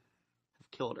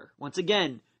have killed her. Once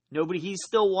again,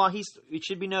 it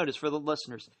should be noticed for the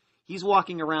listeners, he's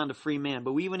walking around a free man,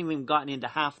 but we haven't even gotten into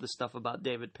half the stuff about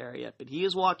David Perry yet. But he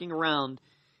is walking around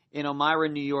in Elmira,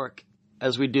 New York,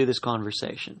 as we do this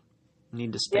conversation.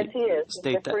 Need to state, yes, he is.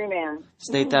 State He's a free man.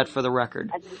 State that for the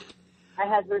record. I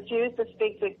has refused to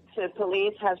speak to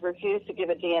police, has refused to give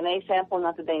a DNA sample,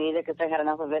 not that they need it because they had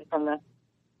enough of it from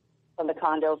the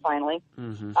condo finally,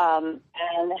 mm-hmm. And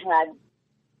had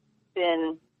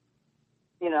been,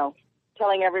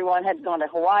 telling everyone, had gone to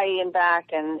Hawaii and back,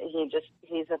 and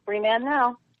he's a free man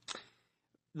now.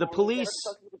 The police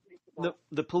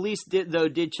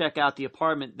did check out the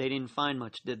apartment. They didn't find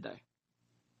much, did they?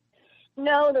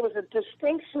 No, there was a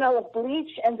distinct smell of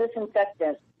bleach and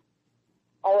disinfectant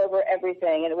all over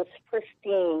everything, and it was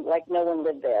pristine, like no one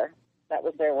lived there. That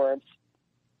was their words.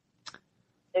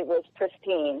 It was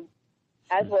pristine,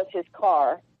 as was his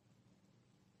car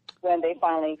when they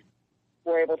finally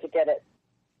were able to get it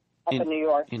up in New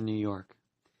York. In New York.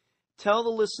 Tell the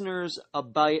listeners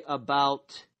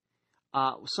about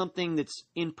something that's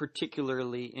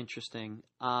particularly interesting.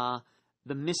 The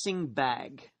missing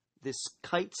bag. This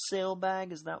kite sail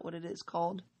bag, is that what it is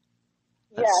called?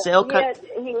 Yes,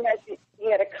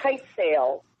 he had a kite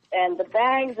sail, and the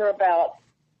bags are about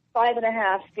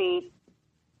 5.5 feet.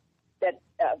 That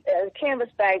a canvas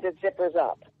bag that zippers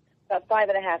up, about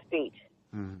 5.5 feet.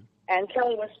 Mm-hmm. And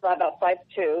Kelly was about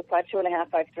 5'2", 5'2.5",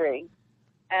 5'3".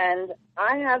 And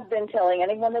I have been telling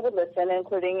anyone that would listen,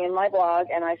 including in my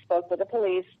blog, and I spoke with the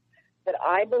police, that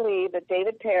I believe that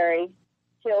David Perry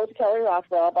killed Kelly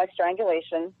Rothwell by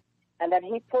strangulation, and that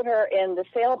he put her in the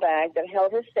sail bag that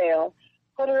held his sail,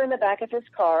 put her in the back of his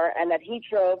car, and that he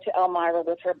drove to Elmira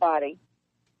with her body.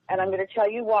 And I'm going to tell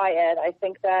you why, Ed. I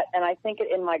think that, and I think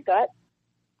it in my gut,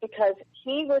 because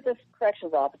he was a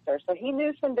corrections officer, so he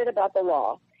knew some bit about the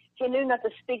law. He knew not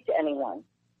to speak to anyone.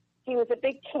 He was a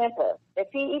big camper.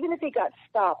 Even if he got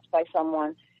stopped by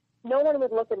someone, no one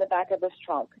would look in the back of his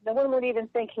trunk. No one would even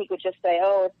think he could just say,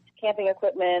 "Oh, it's camping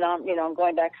equipment. I'm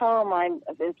going back home. I'm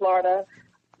in Florida,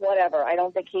 whatever." I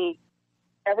don't think he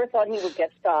ever thought he would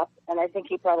get stopped, and I think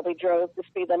he probably drove the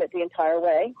speed limit the entire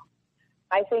way.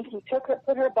 I think he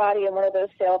put her body in one of those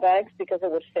sail bags because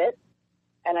it would fit,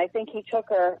 and I think he took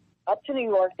her up to New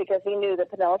York because he knew the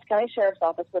Pinellas County Sheriff's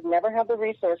Office would never have the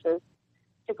resources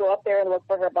to go up there and look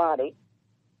for her body.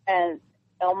 And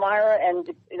Elmira and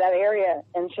that area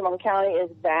in Chemung County is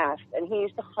vast, and he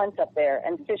used to hunt up there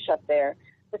and fish up there.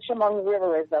 The Chemung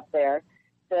River is up there.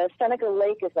 The Seneca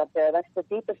Lake is up there. That's the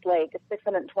deepest lake. It's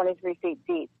 623 feet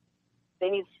deep. They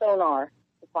need sonar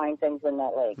to find things in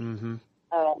that lake. Mm-hmm.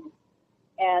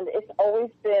 And it's always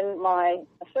been my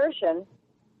assertion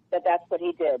that that's what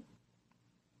he did.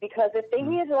 Because if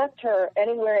he had left her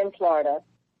anywhere in Florida,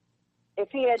 if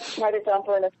he had tried to dump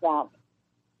her in a swamp,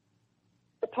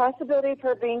 the possibility of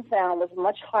her being found was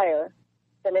much higher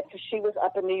than if she was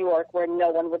up in New York where no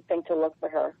one would think to look for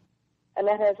her. And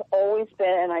that has always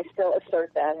been, and I still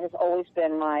assert that, has always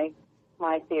been my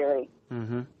theory.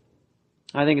 Mm-hmm.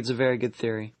 I think it's a very good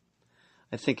theory.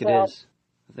 I think it is.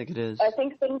 I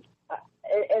think things,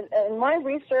 in my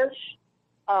research,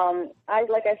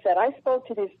 like I said, I spoke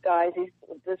to these guys,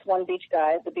 this one beach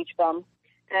guy, the beach bum,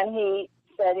 and he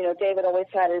said, David always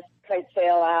had his kite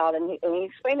sail out, and he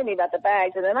explained to me about the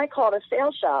bags, and then I called a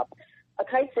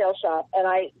kite sail shop, and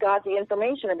I got the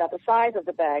information about the size of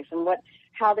the bags and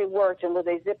how they worked and were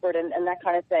they zippered and that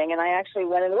kind of thing, and I actually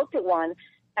went and looked at one,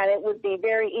 and it would be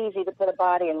very easy to put a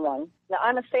body in one. Now,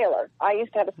 I'm a sailor. I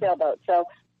used to have a sailboat, so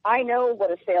I know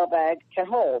what a sail bag can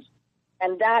hold,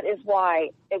 and that is why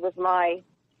it was my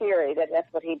theory that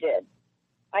that's what he did.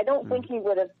 I don't think he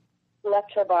would have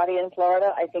left her body in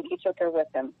Florida. I think he took her with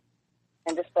him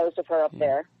and disposed of her up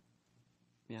there.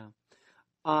 Yeah.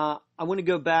 I want to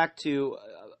go back to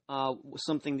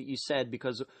something that you said,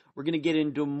 because we're going to get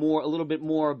into a little bit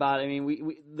more about it. I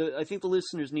mean, I think the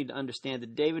listeners need to understand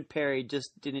that David Perry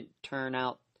just didn't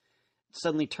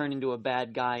suddenly turn into a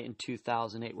bad guy in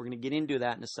 2008. We're going to get into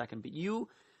that in a second. But you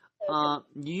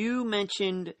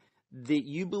mentioned that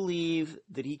you believe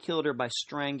that he killed her by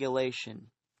strangulation.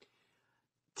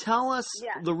 Tell us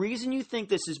the reason you think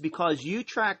this is because you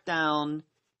tracked down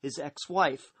his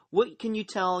ex-wife. What can you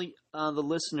tell the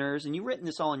listeners, and you've written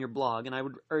this all on your blog, and I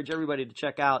would urge everybody to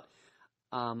check out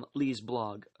Lee's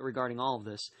blog regarding all of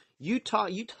this. You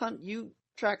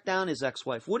tracked down his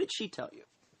ex-wife. What did she tell you?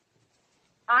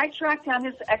 I tracked down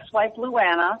his ex-wife,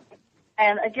 Luana,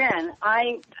 and again,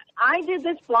 I did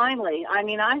this blindly. I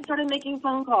mean, I started making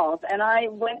phone calls, and I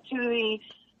went to the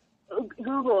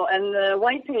Google and the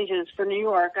white pages for New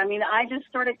York. I mean, I just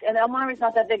started, and Elmira's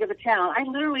not that big of a town. I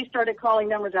literally started calling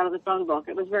numbers out of the phone book.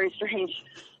 It was very strange.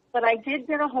 But I did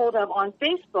get a hold of, on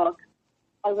Facebook,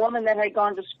 a woman that had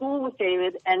gone to school with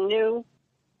David and knew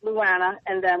Luana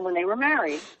and them when they were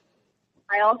married.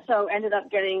 I also ended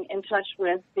up getting in touch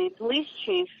with the police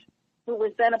chief, who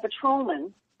was then a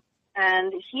patrolman,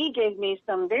 and he gave me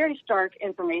some very stark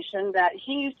information that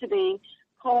he used to be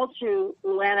called to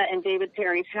Luana and David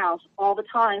Perry's house all the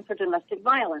time for domestic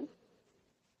violence.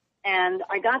 And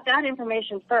I got that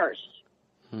information first.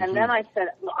 Mm-hmm. And then I said,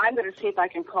 well, I'm going to see if I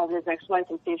can call his ex-wife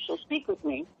and see if she'll speak with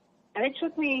me. And it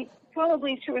took me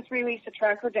probably 2 or 3 weeks to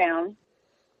track her down.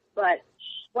 But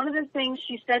one of the things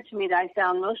she said to me that I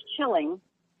found most chilling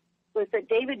was that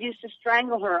David used to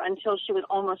strangle her until she would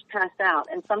almost pass out,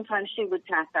 and sometimes she would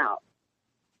pass out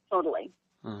totally.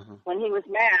 Uh-huh. When he was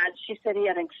mad, she said he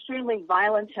had an extremely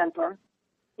violent temper.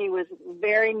 He was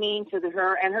very mean to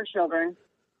her and her children.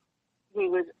 He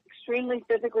was extremely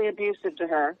physically abusive to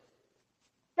her.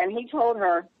 And he told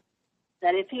her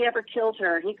that if he ever killed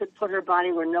her, he could put her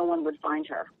body where no one would find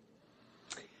her.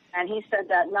 And he said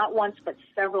that not once, but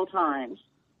several times.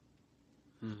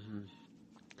 Mm-hmm.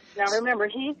 Now, remember,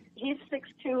 he's 6'2",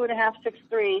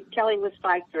 6'3". Kelly was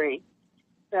 5'3".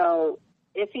 So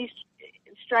if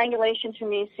strangulation to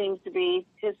me seems to be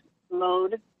his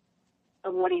mode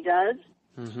of what he does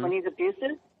when he's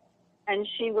abusive. And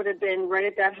she would have been right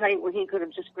at that height where he could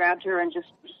have just grabbed her and just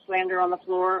slammed her on the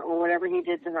floor or whatever he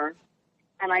did to her.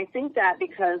 And I think that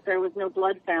because there was no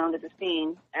blood found at the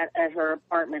scene at her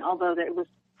apartment, although it was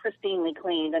pristinely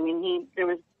cleaned. I mean, there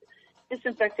was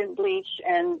disinfectant, bleach,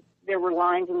 and there were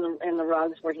lines in the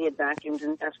rugs where he had vacuumed,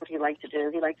 and that's what he liked to do.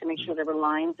 He liked to make sure there were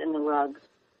lines in the rug.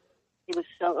 He was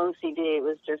so OCD, it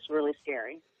was just really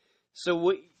scary.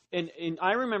 So and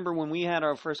I remember when we had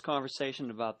our first conversation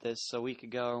about this a week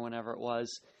ago or whenever it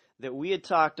was, that we had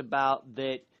talked about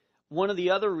that one of the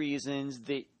other reasons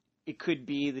that it could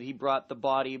be that he brought the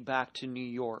body back to New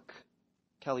York,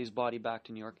 Kelly's body back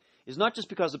to New York, is not just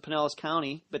because of Pinellas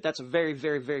County, but that's a very,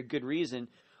 very, very good reason,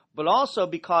 but also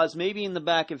because maybe in the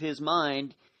back of his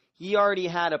mind, he already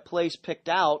had a place picked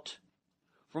out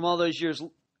from all those years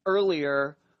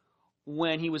earlier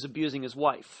when he was abusing his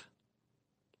wife.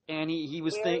 And he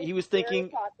was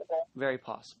thinking... Very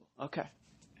possible. Okay.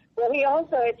 Well, he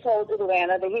also had told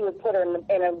Luana that he would put her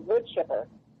in a wood chipper,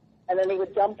 and then he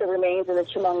would dump the remains in the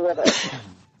Chemung River.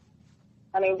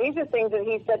 I mean, these are things that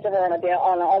he said to her on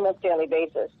an almost daily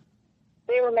basis.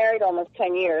 They were married almost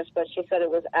 10 years, but she said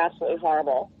it was absolutely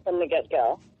horrible from the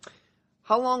get-go.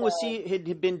 How long was he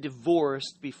had been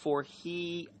divorced before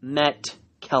he met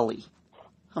Kelly?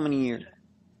 How many years?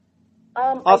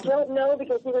 I don't know,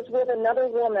 because he was with another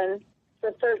woman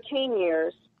for 13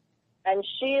 years, and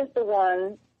she is the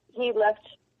one he left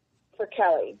for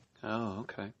Kelly. Oh,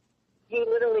 okay. He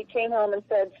literally came home and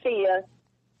said, see ya,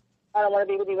 I don't want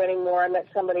to be with you anymore. I met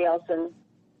somebody else in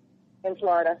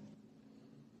Florida.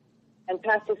 And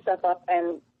packed his stuff up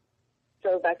and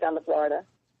drove back down to Florida.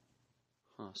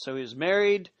 Huh. So he was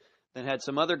married, then had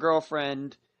some other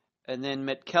girlfriend, and then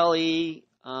met Kelly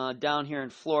down here in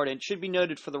Florida. And it should be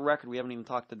noted for the record, we haven't even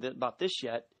talked about this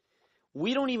yet.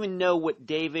 We don't even know what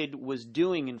David was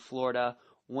doing in Florida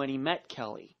when he met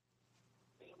Kelly.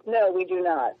 No, we do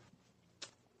not.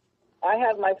 I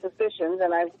have my suspicions,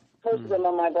 and I've posted them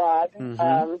on my blog.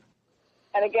 Mm-hmm.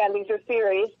 And again, these are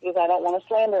theories, because I don't want to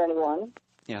slander anyone.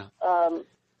 Yeah.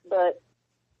 But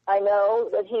I know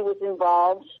that he was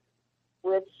involved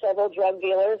with several drug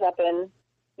dealers up in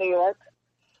New York.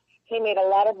 He made a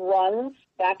lot of runs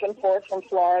back and forth from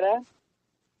Florida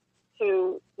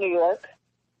to New York.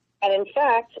 And in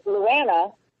fact,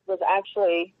 Luana was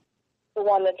actually the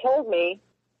one that told me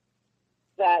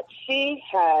that she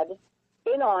had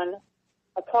been on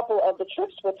a couple of the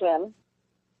trips with him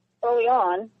early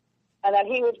on, and that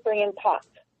he was bringing pot,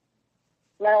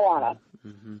 marijuana,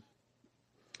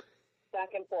 back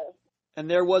and forth. And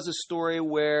there was a story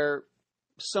where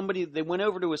they went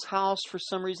over to his house for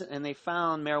some reason, and they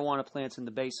found marijuana plants in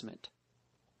the basement.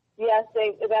 Yes,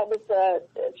 that was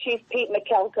Chief Pete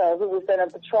McKelko, who was then a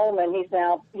patrolman. He's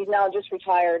now just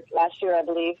retired last year, I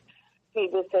believe. He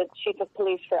was the chief of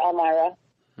police for Elmira.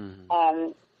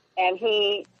 Mm-hmm. And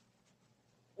he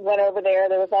went over there.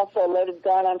 There was also a loaded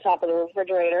gun on top of the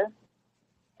refrigerator.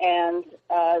 And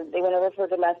they went over for a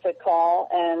domestic call,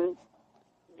 and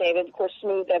David, of course,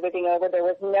 smoothed everything over. There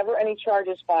was never any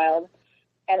charges filed.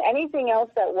 And anything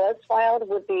else that was filed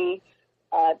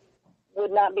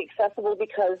would not be accessible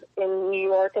because in New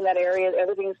York, in that area,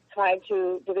 everything's tied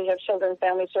to Division of Children and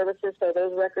Family Services, so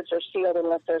those records are sealed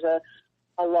unless there's a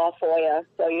law FOIA.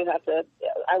 So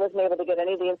I wasn't able to get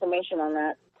any of the information on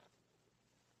that.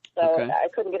 So okay. I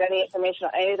couldn't get any information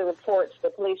on any of the reports, the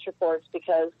police reports,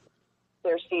 because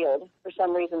they're sealed. For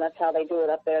some reason, that's how they do it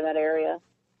up there in that area.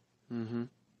 Mm-hmm.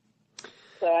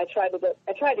 So I tried to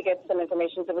get some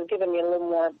information that was giving me a little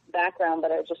more background,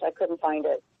 but I couldn't find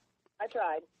it. I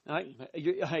tried.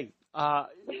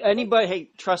 Anybody,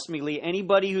 trust me, Lee,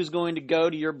 anybody who's going to go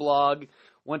to your blog,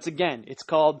 once again, it's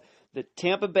called the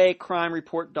Tampa Bay Crime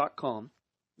Report.com.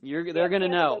 They're going to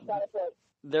know.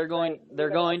 They're going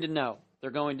to know.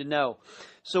 They're going to know.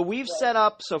 So we've set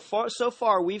up, so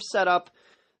far we've set up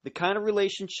the kind of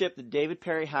relationship that David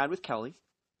Perry had with Kelly.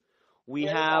 We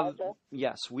had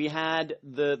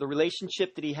the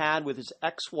relationship that he had with his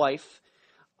ex-wife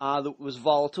that was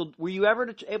volatile. Were you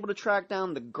ever able to track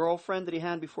down the girlfriend that he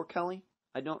had before Kelly?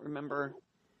 I don't remember.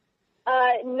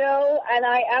 No, and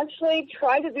I actually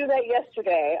tried to do that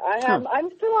yesterday. I'm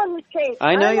still on this case.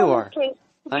 I know you are.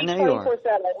 I know you are.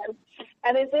 24/7,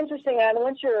 and it's interesting. I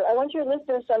want your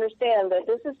listeners to understand that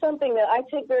this is something that I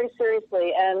take very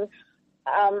seriously, and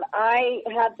I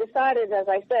have decided, as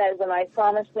I said, when I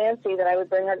promised Nancy that I would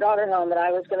bring her daughter home, that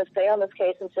I was going to stay on this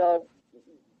case until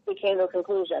we came to a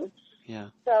conclusion. Yeah.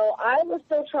 So I was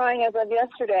still trying, as of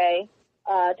yesterday,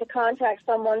 to contact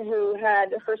someone who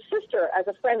had her sister as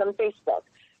a friend on Facebook.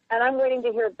 And I'm waiting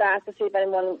to hear back to see if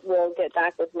anyone will get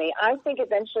back with me. I think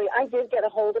eventually I did get a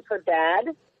hold of her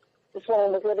dad. This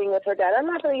woman was living with her dad. I'm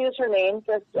not going to use her name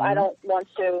because I don't want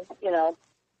to,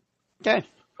 Okay.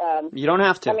 You don't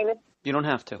have to. I mean, you don't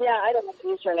have to. Yeah, I don't want to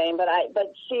use her name, but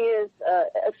she is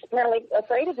apparently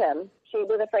afraid of him. She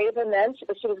was afraid of him then,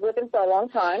 but she was with him for a long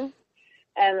time.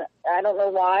 And I don't know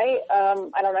why.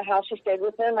 I don't know how she stayed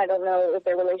with him. I don't know if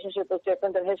their relationship was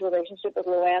different than his relationship with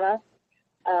Luana.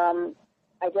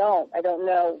 I don't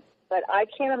know. But I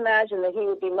can't imagine that he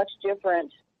would be much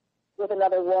different with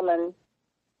another woman,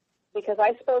 because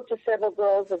I spoke to several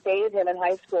girls that dated him in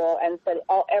high school and said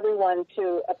everyone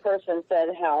to a person said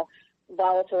how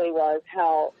volatile he was,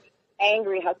 how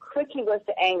angry, how quick he was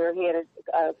to anger. He had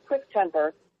a quick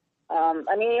temper.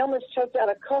 He almost choked out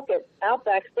a cook at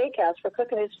Outback Steakhouse for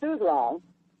cooking his food wrong.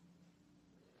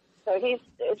 So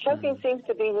choking seems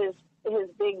to be his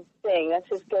big thing. That's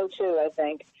his go-to, I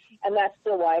think. And that's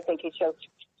still why I think he choked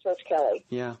Kelly.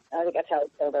 Yeah. I think that's how he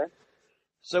killed her.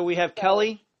 So we have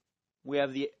Kelly. We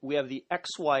have the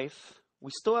ex-wife.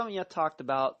 We still haven't yet talked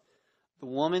about the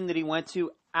woman that he went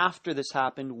to after this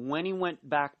happened, when he went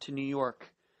back to New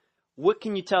York. What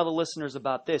can you tell the listeners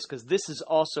about this? Because this is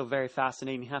also very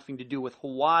fascinating, having to do with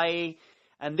Hawaii.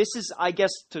 And this is, I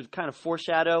guess, to kind of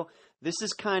foreshadow, this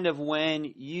is kind of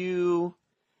when you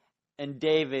and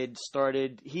David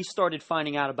started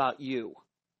finding out about you.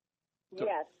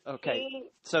 Yes. Okay.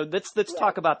 So let's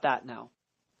talk about that now.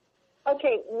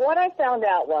 Okay. What I found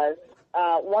out was,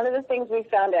 one of the things we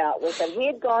found out was that he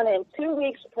had gone in 2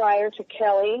 weeks prior to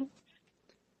Kelly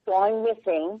going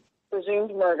missing,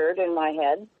 presumed murdered in my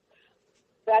head,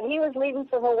 that he was leaving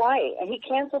for Hawaii, and he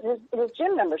canceled his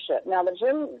gym membership. Now, the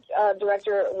gym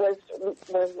director was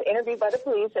interviewed by the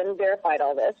police and verified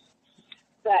all this,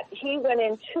 that he went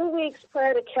in 2 weeks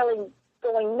prior to Kelly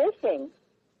going missing.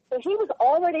 So he was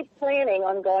already planning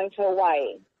on going to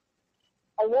Hawaii.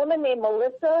 A woman named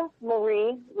Melissa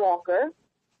Marie Walker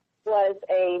was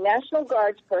a National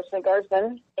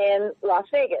Guardsman in Las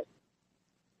Vegas.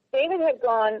 David had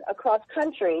gone across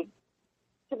country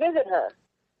to visit her.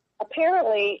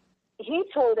 Apparently, he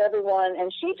told everyone,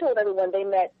 and she told everyone, they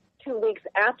met 2 weeks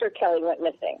after Kelly went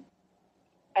missing.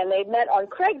 And they met on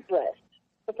Craigslist,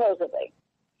 supposedly.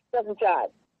 Doesn't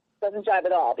jive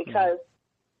at all, because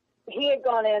he had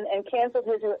gone in and canceled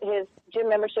his gym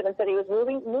membership and said he was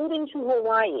moving to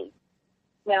Hawaii.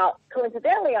 Now,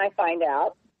 coincidentally, I find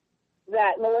out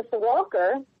that Melissa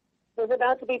Walker was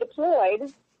about to be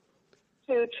deployed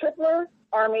to Tripler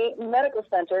Army Medical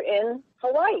Center in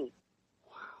Hawaii.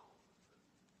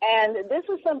 And this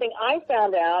was something I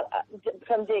found out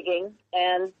from digging,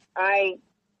 and I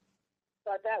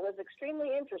thought that was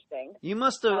extremely interesting. You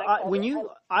must have,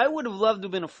 I would have loved to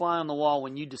have been a fly on the wall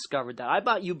when you discovered that. I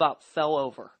bet you about fell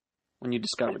over when you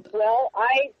discovered that. Well,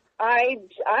 I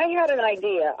had an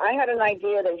idea. I had an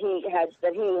idea that he had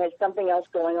something else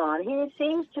going on. He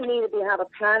seems to me to have a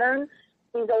pattern.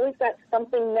 He's always got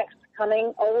something next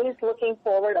coming, always looking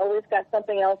forward, always got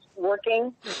something else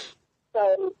working.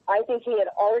 So I think he had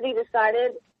already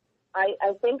decided. I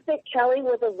think that Kelly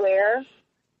was aware,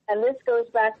 and this goes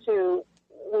back to,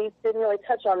 we didn't really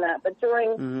touch on that, but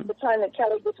during the time that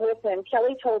Kelly was with him,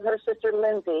 Kelly told her sister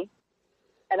Lindsay,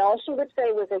 and all she would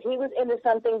say was that he was into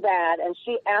something bad, and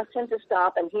she asked him to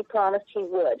stop, and he promised he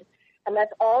would. And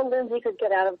that's all Lindsay could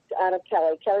get out of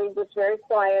Kelly. Kelly was very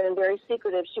quiet and very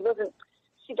secretive. She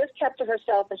just kept to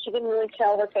herself, and she didn't really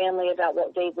tell her family about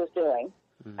what Dave was doing.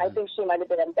 I think she might have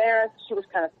been embarrassed. She was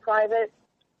kind of private.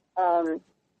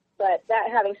 But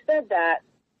having said that,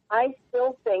 I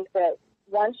still think that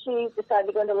once she decided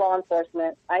to go into law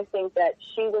enforcement, I think that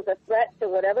she was a threat to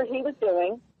whatever he was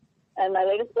doing. And my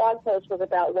latest blog post was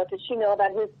about what did she know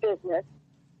about his business.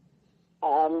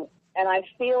 And I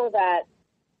feel that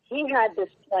he had this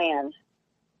planned.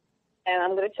 And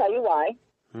I'm going to tell you why.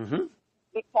 Mm-hmm.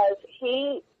 Because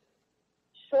he,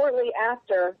 shortly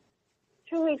after,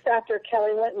 2 weeks after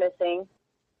Kelly went missing,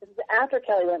 this is after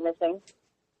Kelly went missing,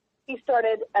 he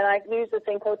started, and I use this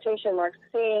in quotation marks,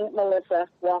 seeing Melissa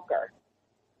Walker.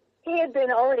 He had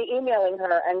been already emailing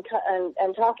her and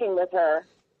talking with her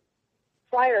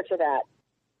prior to that,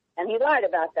 and he lied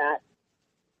about that.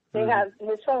 They have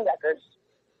his phone records.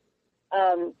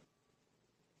 I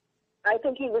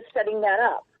think he was setting that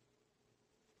up.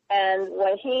 And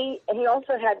when he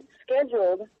also had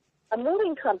scheduled a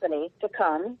moving company to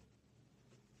come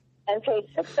and paid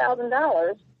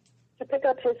 $6,000 to pick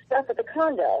up his stuff at the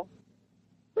condo.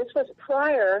 This was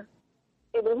prior,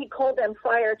 he called them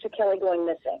prior to Kelly going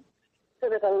missing. So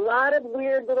there's a lot of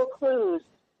weird little clues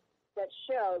that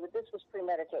show that this was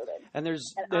premeditated. And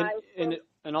there's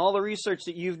and all the research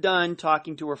that you've done,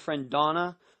 talking to her friend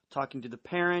Donna, talking to the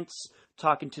parents,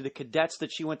 talking to the cadets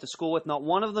that she went to school with, not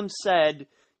one of them said,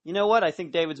 you know what, I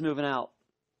think David's moving out.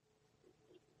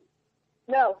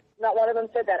 No, not one of them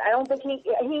said that. I don't think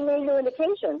he made no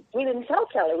indication. He didn't tell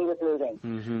Kelly he was moving.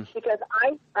 Mm-hmm. Because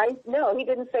I know, he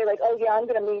didn't say like, oh yeah, I'm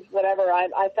going to move whatever,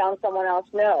 I found someone else.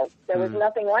 No, there was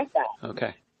nothing like that.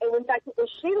 Okay. And in fact, it was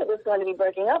she that was going to be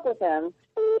breaking up with him.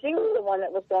 She was the one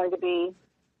that was going to be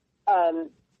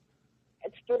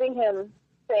giving him,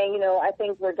 saying, you know, I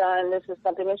think we're done, this is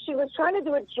something. And she was trying to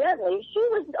do it gently. She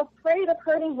was afraid of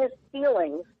hurting his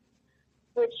feelings,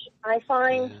 which I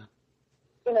find,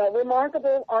 you know,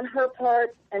 remarkable on her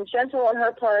part and gentle on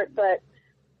her part, but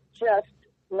just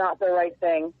not the right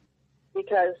thing,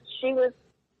 because she was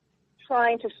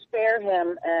trying to spare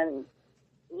him, and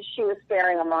she was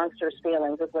sparing a monster's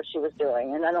feelings is what she was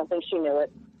doing, and I don't think she knew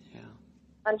it. Yeah.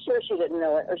 I'm sure she didn't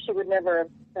know it, or she would never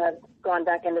have gone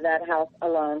back into that house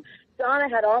alone. Donna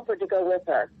had offered to go with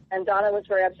her, and Donna was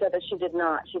very upset that she did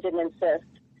not. She didn't insist.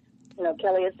 You know,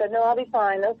 Kelly had said, no, I'll be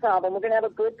fine, no problem. We're going to have a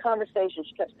good conversation.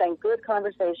 She kept saying, good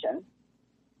conversation.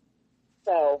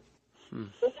 So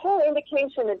this whole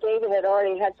indication that David had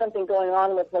already had something going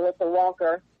on with Melissa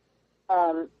Walker,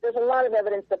 there's a lot of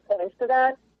evidence that points to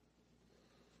that.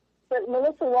 But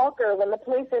Melissa Walker, when the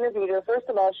police interviewed her, first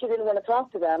of all, she didn't want to talk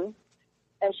to them.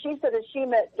 And she said that she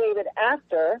met David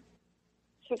after.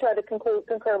 She tried to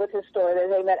concur with his story that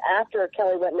they met after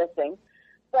Kelly went missing.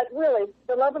 But really,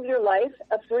 the love of your life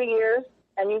of 3 years,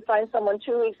 and you find someone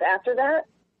 2 weeks after that,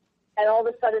 and all of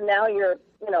a sudden now you're,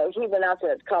 you know, he went out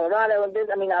to Colorado and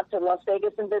out to Las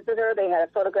Vegas and visited her. They had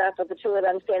a photograph of the two of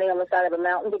them standing on the side of a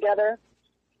mountain together.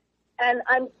 And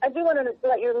I do want to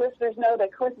let your listeners know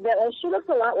that coincidentally, she looks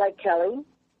a lot like Kelly,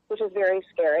 which is very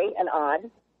scary and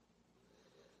odd.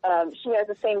 She has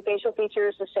the same facial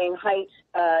features, the same height.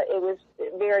 It was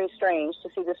very strange to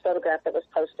see this photograph that was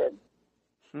posted.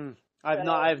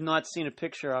 I have not seen a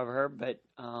picture of her, but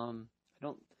I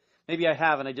don't. Maybe I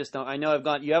haven't. I just don't. I know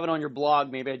you have it on your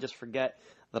blog. Maybe I just forget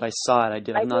that I saw it.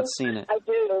 I've not seen it. I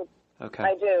do. Okay.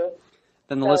 I do.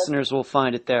 Then the listeners will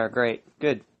find it there. Great.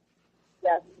 Good.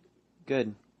 Yes.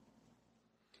 Good.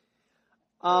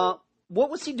 What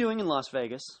was he doing in Las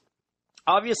Vegas?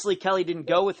 Obviously, Kelly didn't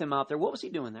go with him out there. What was he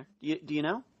doing there? Do you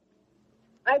know?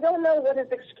 I don't know what his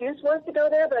excuse was to go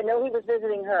there, but I know he was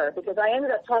visiting her, because I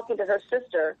ended up talking to her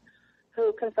sister,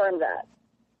 who confirmed that.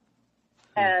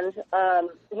 And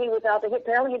he was out there.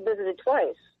 Apparently, he visited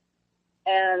twice.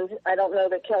 And I don't know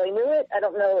that Kelly knew it. I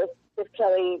don't know if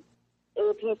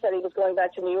he said he was going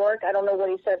back to New York. I don't know what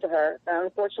he said to her.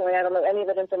 Unfortunately, I don't know any of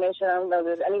that information. I don't know if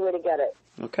there's any way to get it.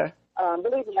 Okay.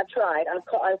 Believe me, I've tried.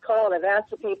 I've called, I've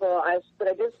asked the people, but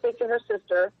I did speak to her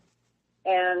sister,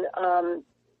 and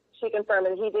she confirmed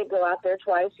that he did go out there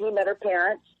twice. He met her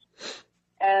parents,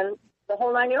 and the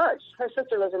whole 9 yards. Her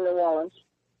sister lives in New Orleans.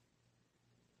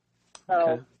 So.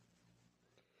 Okay.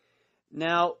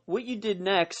 Now, what you did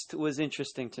next was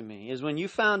interesting to me, is when you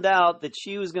found out that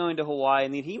she was going to Hawaii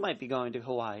and that he might be going to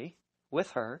Hawaii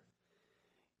with her,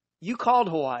 you called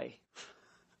Hawaii.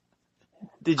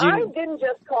 Did you? I didn't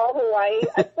just call Hawaii.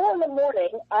 At 4 in the morning,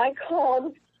 I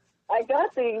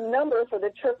got the number for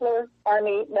the Tripler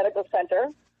Army Medical Center,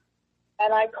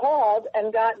 and I called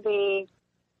and got the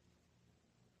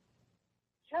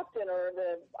captain or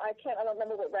I don't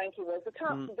remember what rank he was.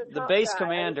 The base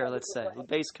commander, let's say. The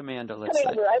base commander, let's say.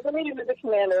 I believe he was the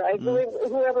commander. I believe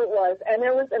whoever it was, and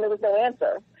there was no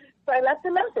answer. So I left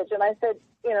a message, and I said,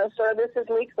 sir, this is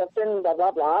Lee Clifton, blah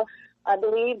blah blah. I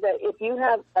believe that if you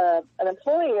have an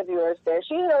employee of yours there,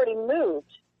 she had already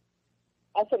moved.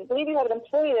 I said, I believe you have an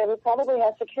employee there who probably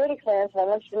has security clearance, and I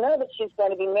want you to know that she's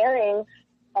going to be marrying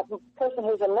a person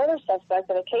who's a murder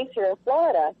suspect in a case here in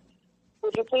Florida.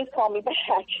 Would you please call me back?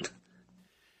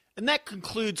 And that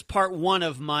concludes part 1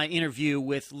 of my interview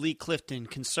with Lee Clifton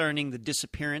concerning the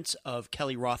disappearance of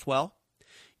Kelly Rothwell.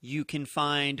 You can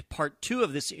find part 2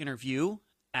 of this interview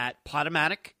at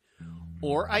Podomatic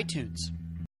or iTunes.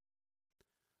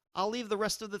 I'll leave the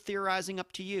rest of the theorizing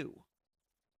up to you.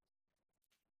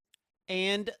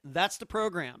 And that's the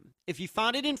program. If you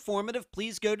found it informative,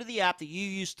 please go to the app that you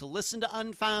use to listen to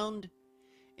Unfound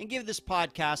and give this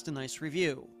podcast a nice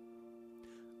review.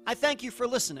 I thank you for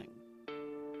listening.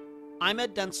 I'm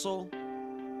Ed Densel,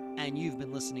 and you've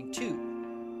been listening to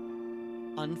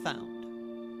Unfound.